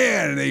oh,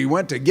 man, and they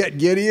went to get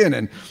Gideon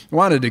and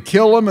wanted to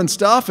kill him and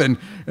stuff, and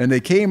they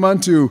came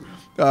unto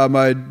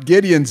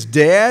Gideon's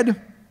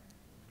dad.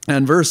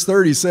 And verse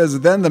 30 says,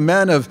 then the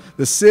men of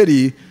the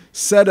city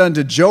said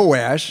unto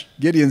Joash,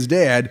 Gideon's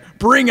dad,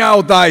 bring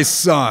out thy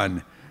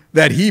son,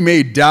 that he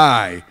may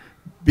die,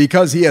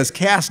 because he has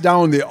cast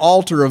down the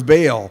altar of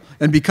Baal,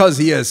 and because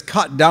he has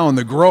cut down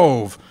the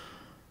grove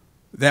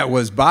that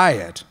was by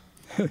it.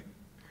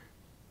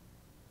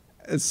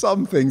 And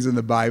some things in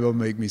the Bible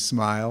make me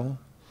smile.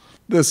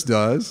 This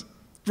does.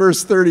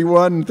 Verse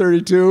 31 and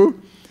 32,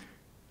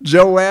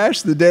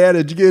 Joash, the dad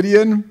of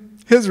Gideon,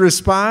 his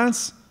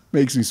response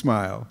makes me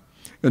smile.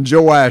 And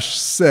Joash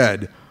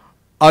said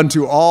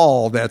unto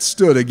all that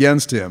stood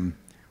against him,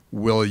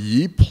 will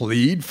ye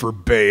plead for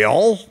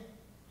Baal?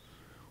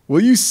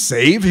 Will you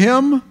save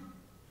him?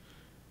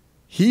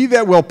 He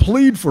that will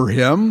plead for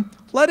him,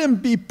 let him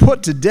be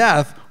put to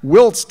death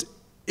whilst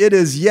it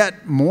is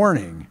yet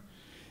morning.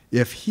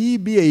 If he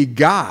be a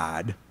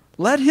god,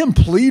 let him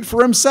plead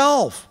for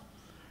himself,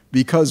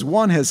 because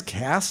one has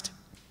cast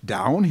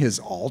down his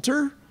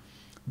altar.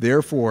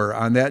 Therefore,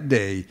 on that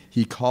day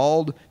he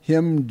called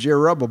him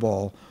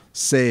Jerubbaal,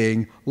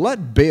 saying,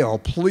 let Baal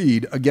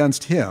plead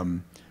against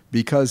him,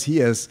 because he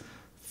has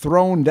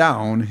thrown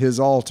down his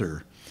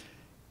altar.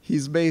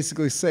 He's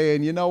basically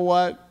saying, you know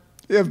what?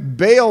 If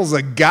Baal's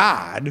a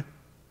god,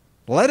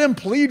 let him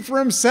plead for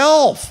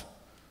himself.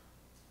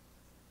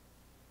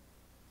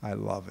 I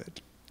love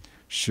it.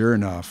 Sure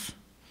enough,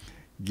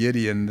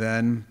 Gideon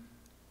then,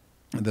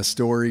 the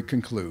story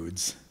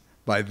concludes.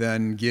 By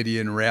then,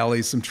 Gideon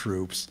rallies some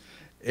troops.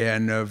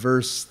 And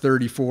verse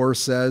 34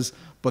 says,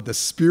 but the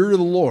Spirit of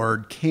the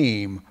Lord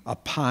came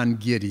upon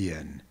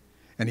Gideon,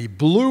 and he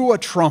blew a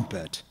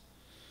trumpet.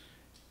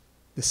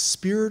 The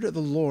Spirit of the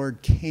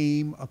Lord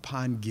came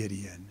upon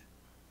Gideon.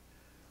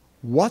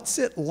 What's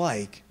it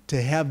like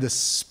to have the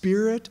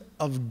Spirit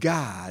of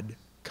God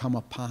come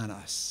upon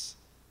us?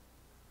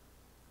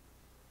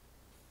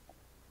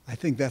 I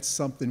think that's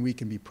something we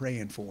can be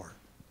praying for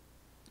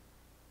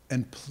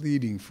and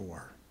pleading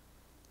for.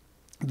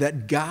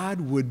 That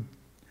God would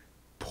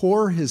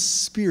pour his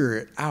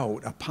Spirit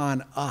out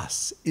upon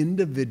us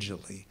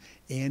individually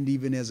and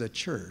even as a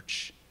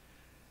church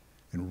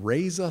and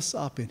raise us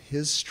up in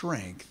his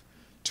strength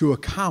to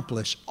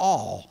accomplish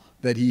all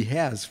that he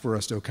has for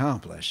us to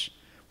accomplish.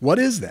 What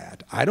is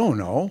that? I don't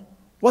know.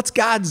 What's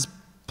God's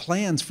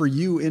plans for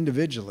you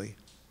individually?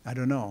 I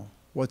don't know.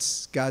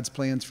 What's God's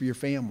plans for your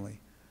family?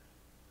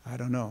 I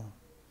don't know.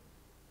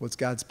 What's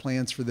God's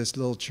plans for this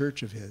little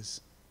church of his?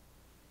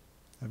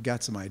 I've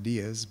got some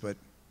ideas, but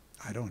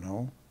I don't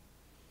know.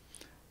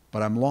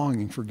 But I'm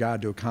longing for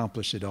God to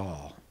accomplish it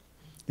all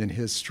in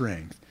his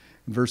strength.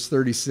 In verse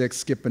 36,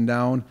 skipping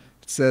down,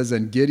 it says,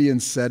 "And Gideon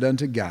said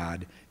unto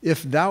God,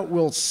 If thou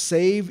wilt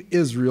save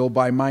Israel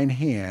by mine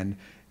hand,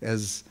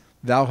 as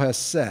thou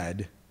hast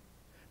said,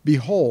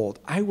 behold,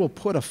 I will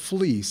put a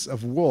fleece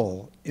of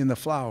wool in the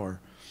flour.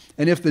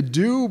 And if the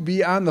dew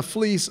be on the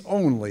fleece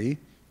only,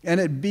 and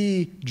it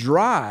be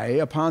dry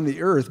upon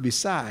the earth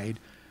beside,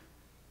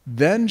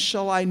 then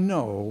shall I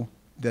know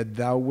that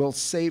thou wilt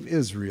save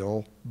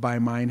Israel by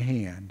mine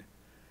hand,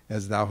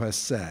 as thou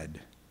hast said."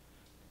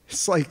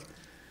 It's like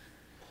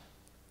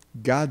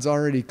God's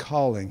already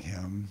calling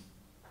him,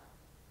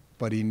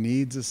 but he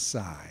needs a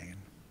sign.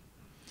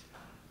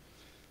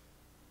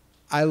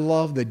 I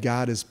love that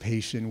God is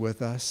patient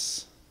with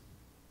us.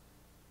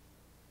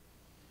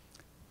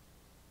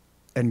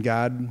 And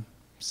God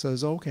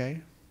says,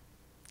 okay,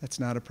 that's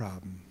not a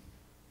problem.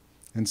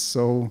 And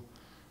so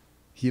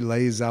he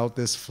lays out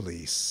this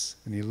fleece,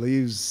 and he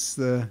leaves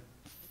the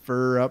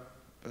fur up,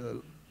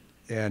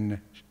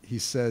 and he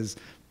says,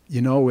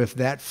 you know, if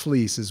that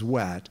fleece is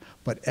wet,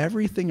 but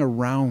everything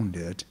around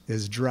it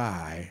is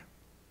dry,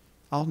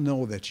 I'll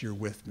know that you're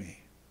with me.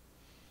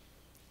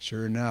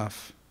 Sure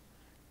enough,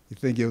 you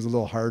think it was a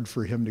little hard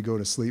for him to go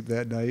to sleep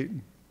that night?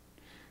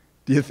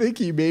 Do you think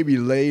he maybe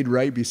laid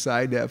right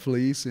beside that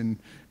fleece and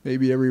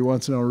maybe every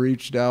once in a while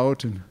reached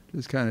out and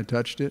just kind of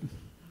touched it?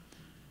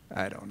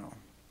 I don't know.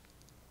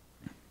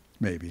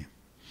 Maybe.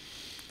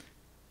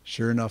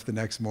 Sure enough, the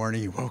next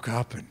morning he woke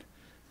up, and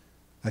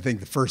I think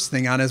the first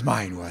thing on his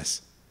mind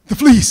was, the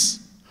fleece!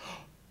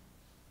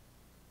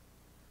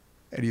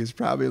 And he was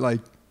probably like,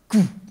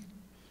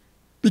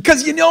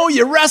 because you know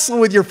you wrestle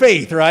with your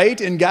faith, right?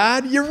 In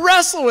God, you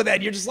wrestle with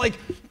that. You're just like,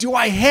 do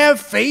I have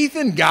faith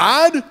in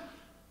God?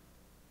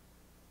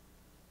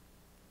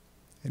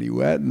 And he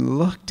went and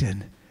looked,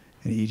 and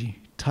he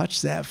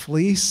touched that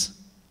fleece.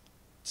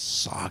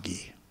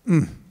 Soggy.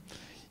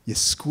 You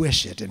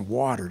squish it, and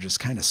water just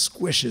kind of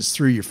squishes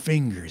through your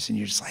fingers, and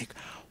you're just like,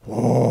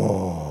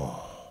 whoa.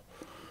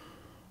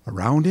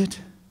 Around it,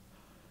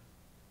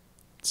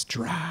 it's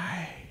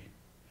dry.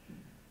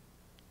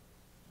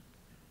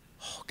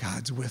 Oh,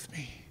 God's with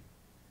me.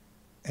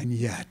 And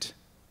yet,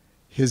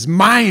 his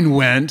mind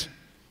went,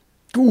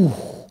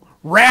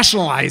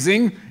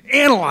 rationalizing,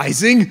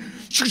 analyzing,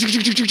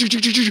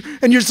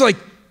 and you're just like,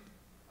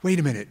 wait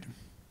a minute.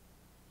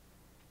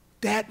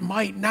 That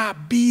might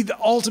not be the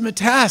ultimate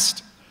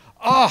test.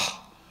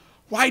 Oh,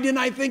 why didn't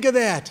I think of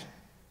that?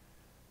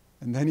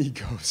 And then he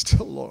goes to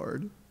the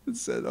Lord and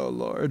said, oh,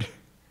 Lord,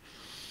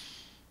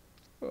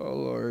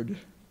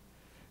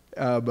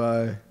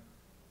 Abba.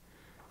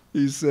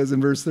 He says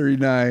in verse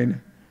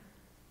 39,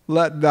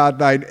 let not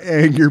thine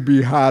anger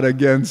be hot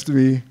against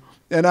me,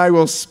 and I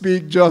will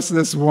speak just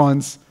this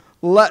once.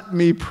 Let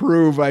me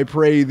prove, I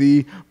pray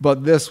thee,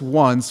 but this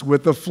once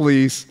with the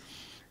fleece.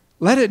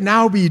 Let it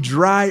now be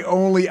dry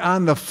only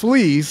on the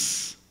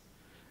fleece,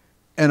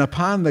 and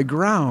upon the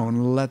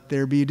ground let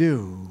there be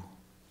dew.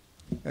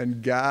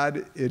 And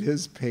God, in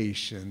his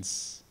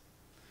patience,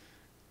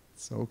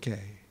 it's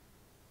okay.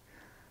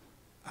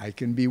 I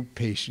can be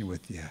patient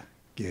with you,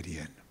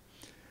 Gideon,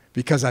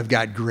 because I've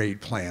got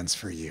great plans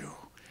for you.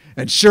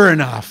 And sure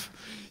enough,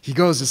 he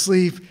goes to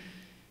sleep.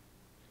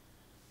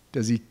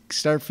 Does he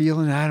start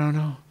feeling it? I don't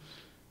know.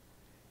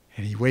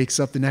 And he wakes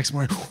up the next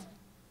morning,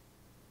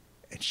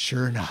 and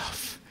sure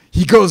enough,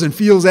 he goes and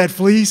feels that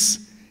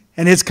fleece,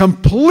 and it's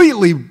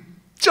completely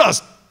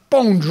just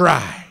bone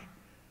dry.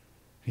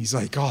 He's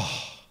like,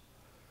 oh.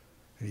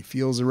 And he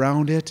feels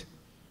around it,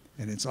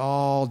 and it's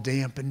all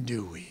damp and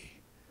dewy.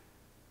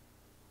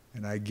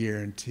 And I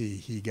guarantee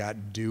he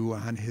got dew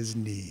on his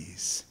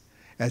knees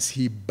as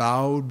he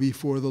bowed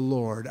before the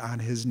Lord on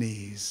his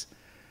knees,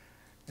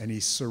 and he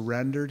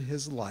surrendered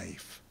his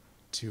life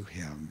to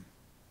him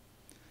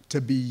to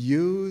be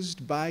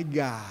used by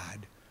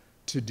God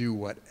to do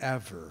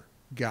whatever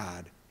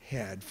God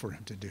had for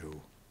him to do.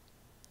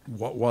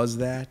 What was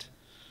that?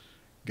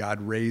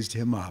 God raised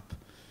him up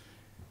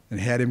and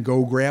had him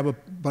go grab a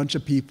bunch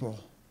of people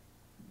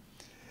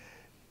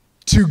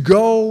to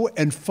go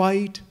and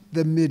fight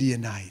the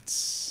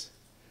Midianites.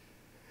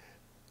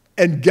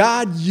 And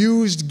God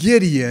used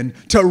Gideon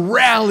to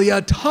rally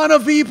a ton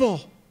of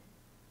people.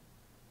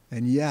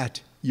 And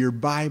yet, your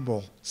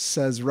Bible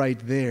says right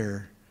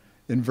there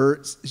in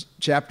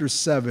chapter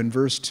 7,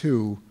 verse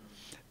 2,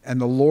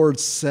 and the Lord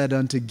said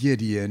unto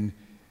Gideon,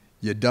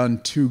 you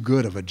done too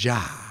good of a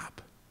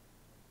job.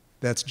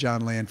 That's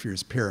John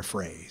Lanphear's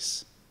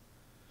paraphrase.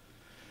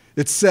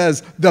 It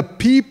says, the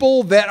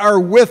people that are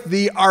with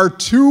thee are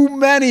too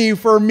many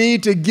for me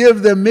to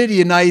give the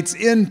Midianites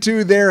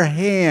into their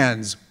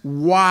hands.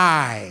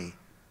 Why?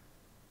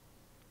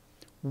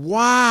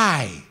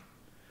 Why?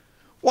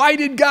 Why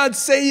did God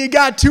say you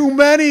got too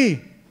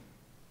many?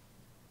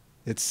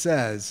 It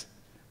says,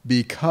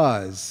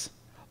 because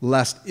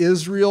lest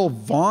Israel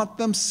vaunt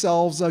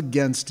themselves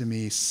against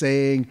me,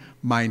 saying,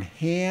 mine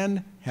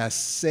hand has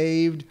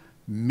saved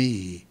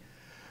me.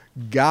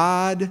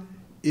 God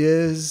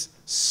is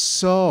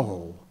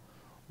so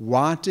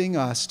wanting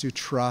us to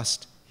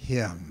trust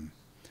him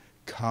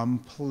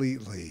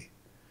completely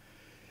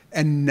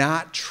and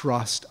not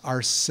trust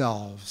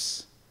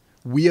ourselves.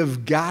 We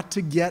have got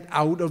to get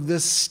out of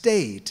this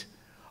state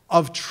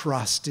of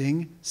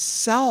trusting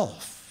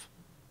self.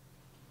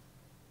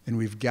 And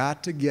we've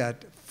got to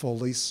get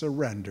fully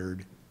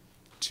surrendered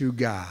to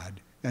God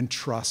and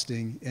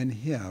trusting in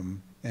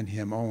him and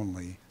him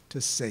only to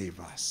save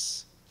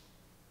us.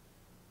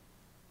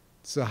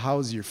 So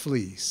how's your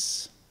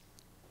fleece?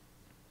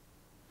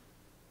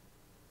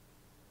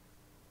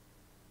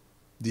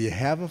 Do you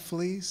have a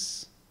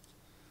fleece?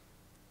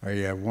 Are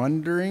you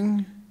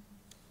wondering,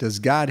 does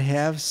God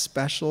have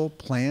special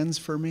plans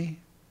for me?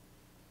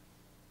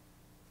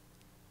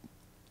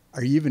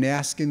 Are you even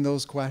asking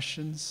those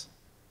questions?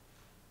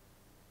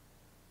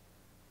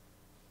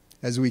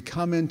 As we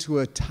come into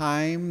a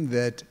time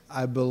that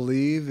I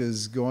believe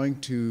is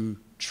going to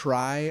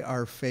try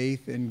our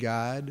faith in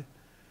God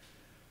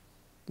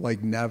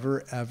like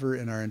never, ever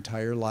in our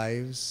entire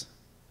lives,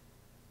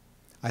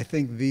 I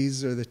think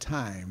these are the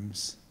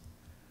times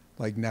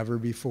like never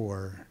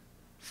before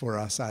for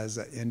us as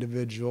an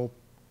individual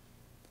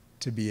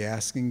to be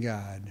asking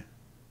God,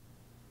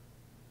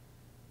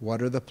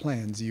 what are the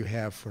plans you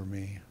have for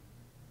me?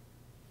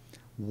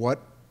 What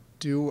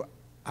do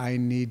I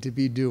need to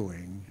be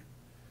doing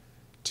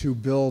to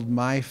build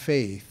my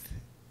faith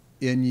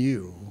in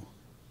you,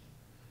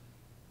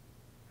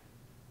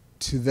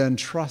 to then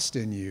trust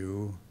in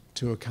you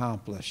to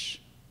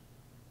accomplish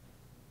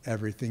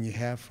everything you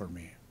have for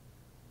me?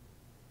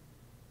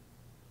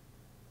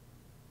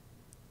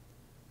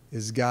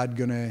 Is God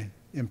going to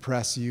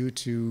impress you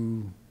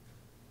to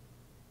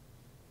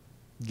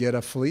get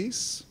a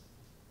fleece?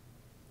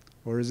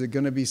 Or is it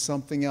going to be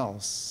something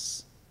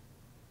else,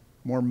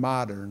 more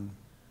modern?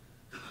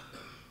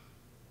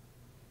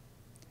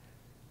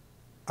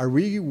 Are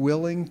we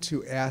willing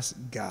to ask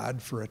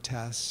God for a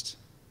test?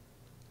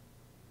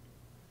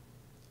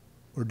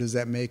 Or does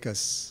that make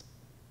us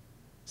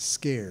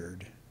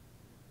scared?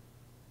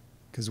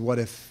 Because what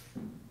if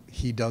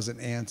he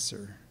doesn't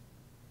answer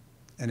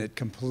and it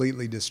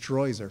completely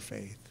destroys our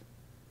faith?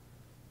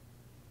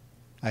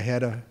 I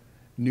had a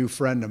new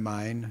friend of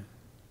mine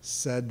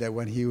said that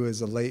when he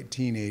was a late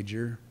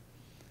teenager,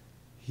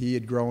 he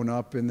had grown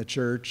up in the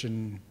church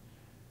and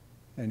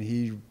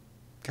he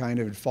kind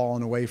of had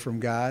fallen away from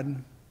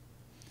God.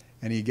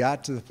 And he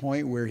got to the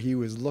point where he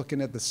was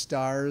looking at the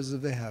stars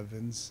of the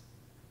heavens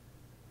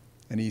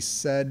and he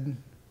said,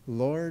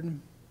 Lord,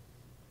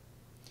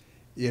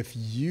 if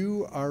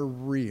you are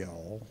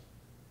real,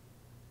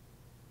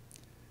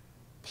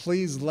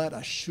 please let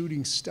a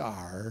shooting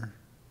star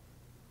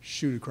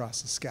shoot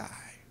across the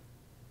sky.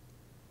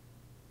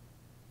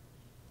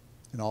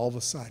 And all of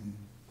a sudden,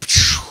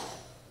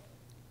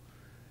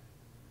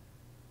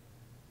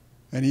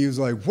 and he was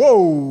like,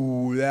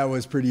 whoa, that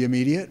was pretty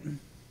immediate.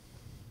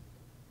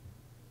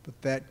 But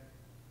that,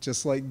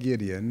 just like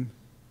Gideon,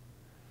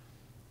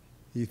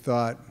 he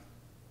thought,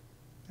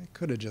 it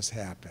could have just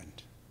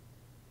happened.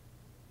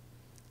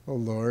 Oh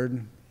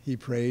Lord, he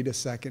prayed a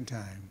second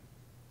time.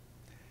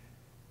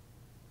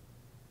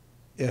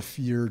 If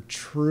you're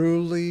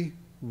truly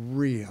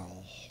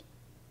real,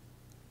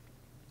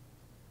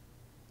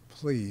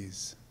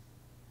 please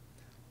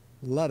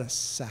let a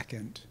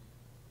second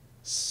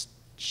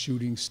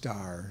shooting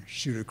star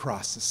shoot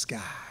across the sky.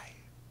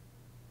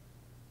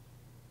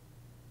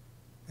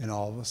 And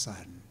all of a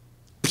sudden,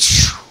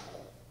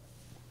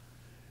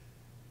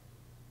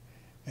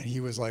 and he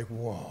was like,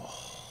 whoa,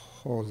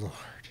 oh Lord,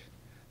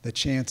 the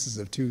chances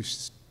of two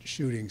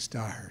shooting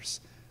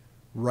stars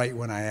right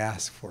when I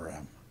ask for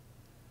them,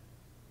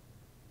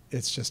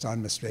 it's just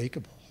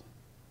unmistakable.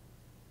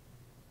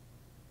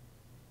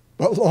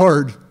 But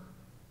Lord,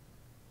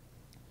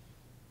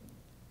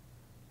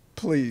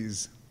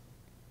 please,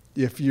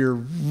 if you're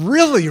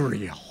really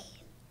real,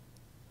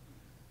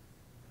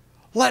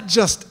 let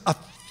just a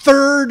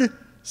third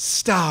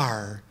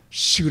star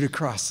shoot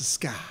across the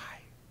sky.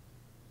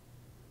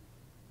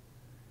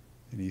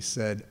 And he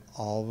said,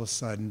 all of a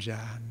sudden,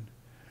 John,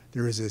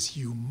 there was this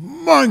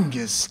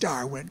humongous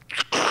star went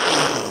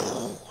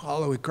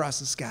all the way across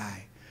the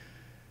sky.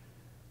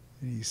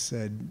 And he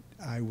said,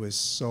 I was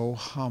so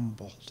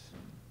humbled.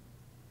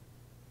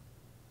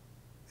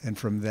 And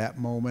from that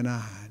moment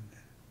on,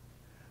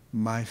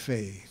 my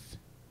faith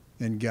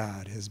in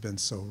God has been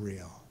so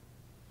real.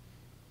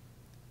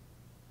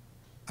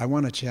 I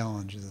want to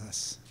challenge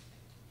us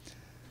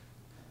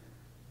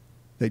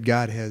that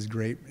God has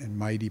great and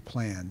mighty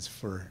plans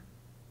for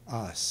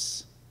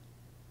us,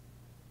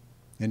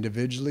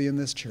 individually in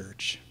this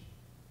church.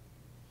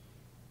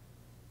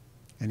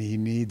 And he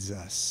needs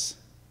us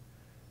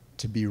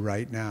to be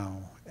right now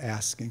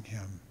asking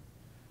him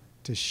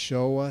to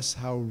show us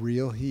how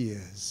real he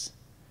is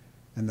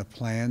and the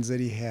plans that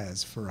he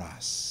has for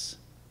us.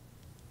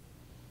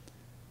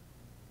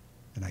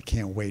 And I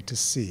can't wait to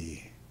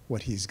see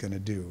what he's going to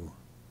do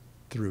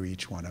through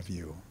each one of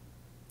you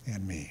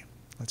and me.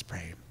 Let's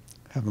pray.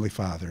 Heavenly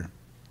Father,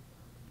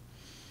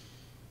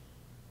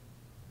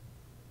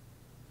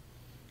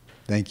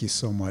 thank you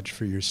so much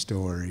for your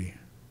story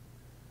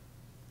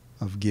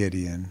of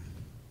Gideon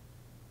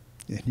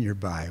in your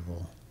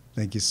Bible.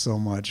 Thank you so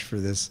much for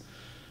this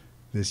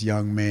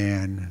young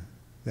man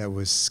that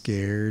was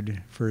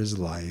scared for his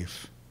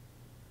life,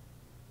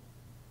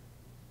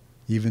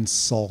 even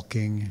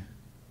sulking,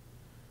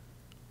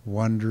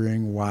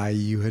 wondering why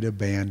you had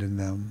abandoned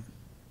them.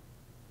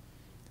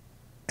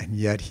 And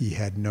yet he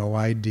had no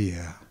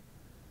idea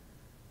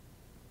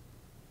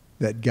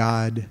that,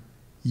 God,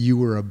 you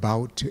were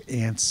about to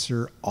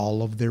answer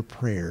all of their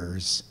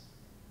prayers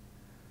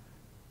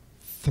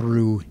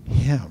through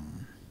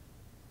him.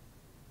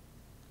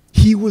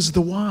 He was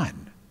the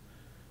one.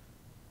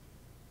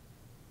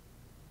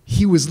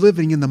 He was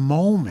living in the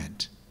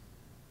moment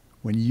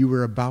when you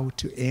were about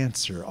to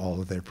answer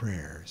all of their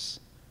prayers.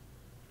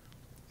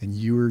 And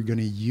you were going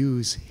to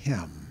use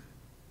him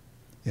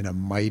in a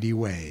mighty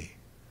way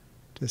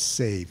to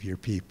save your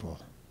people,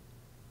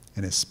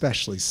 and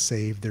especially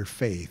save their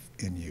faith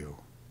in you.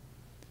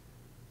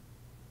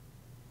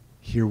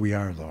 Here we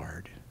are,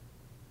 Lord,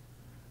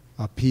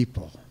 a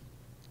people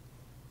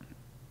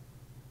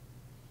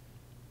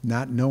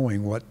not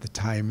knowing what the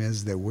time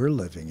is that we're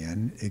living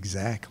in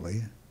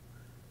exactly,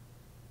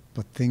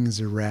 but things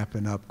are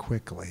wrapping up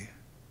quickly,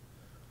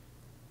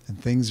 and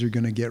things are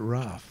going to get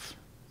rough.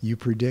 You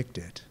predict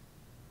it.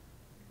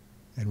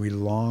 And we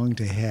long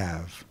to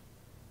have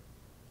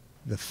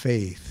the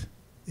faith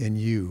in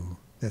you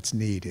that's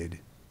needed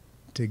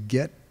to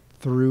get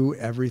through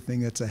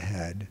everything that's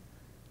ahead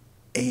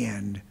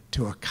and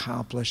to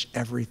accomplish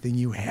everything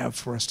you have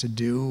for us to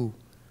do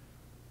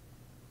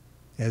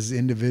as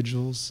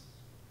individuals,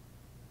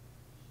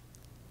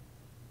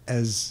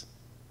 as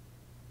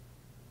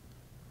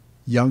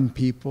young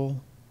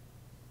people,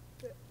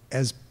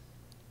 as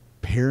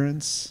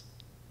parents,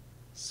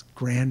 as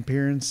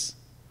grandparents,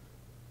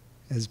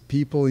 as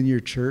people in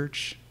your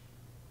church.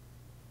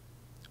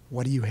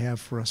 What do you have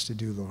for us to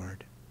do,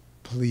 Lord?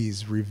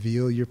 Please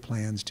reveal your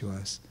plans to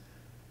us.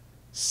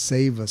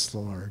 Save us,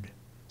 Lord.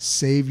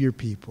 Save your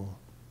people.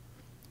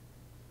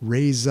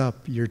 Raise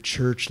up your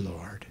church,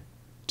 Lord,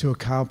 to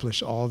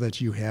accomplish all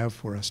that you have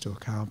for us to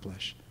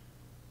accomplish.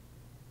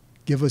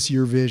 Give us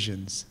your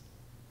visions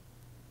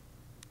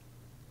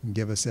and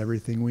give us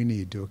everything we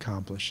need to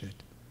accomplish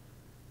it.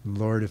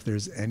 Lord, if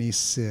there's any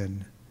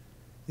sin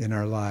in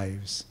our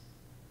lives,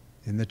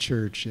 in the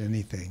church,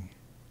 anything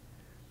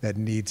that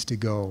needs to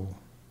go,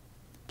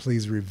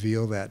 please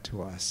reveal that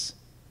to us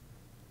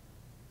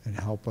and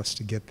help us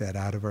to get that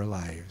out of our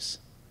lives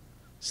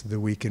so that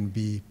we can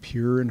be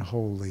pure and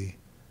holy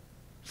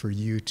for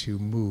you to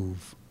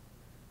move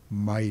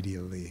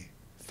mightily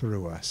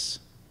through us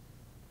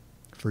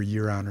for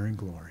your honor and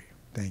glory.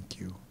 Thank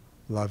you.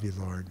 Love you,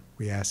 Lord.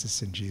 We ask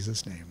this in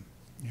Jesus' name.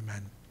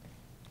 Amen.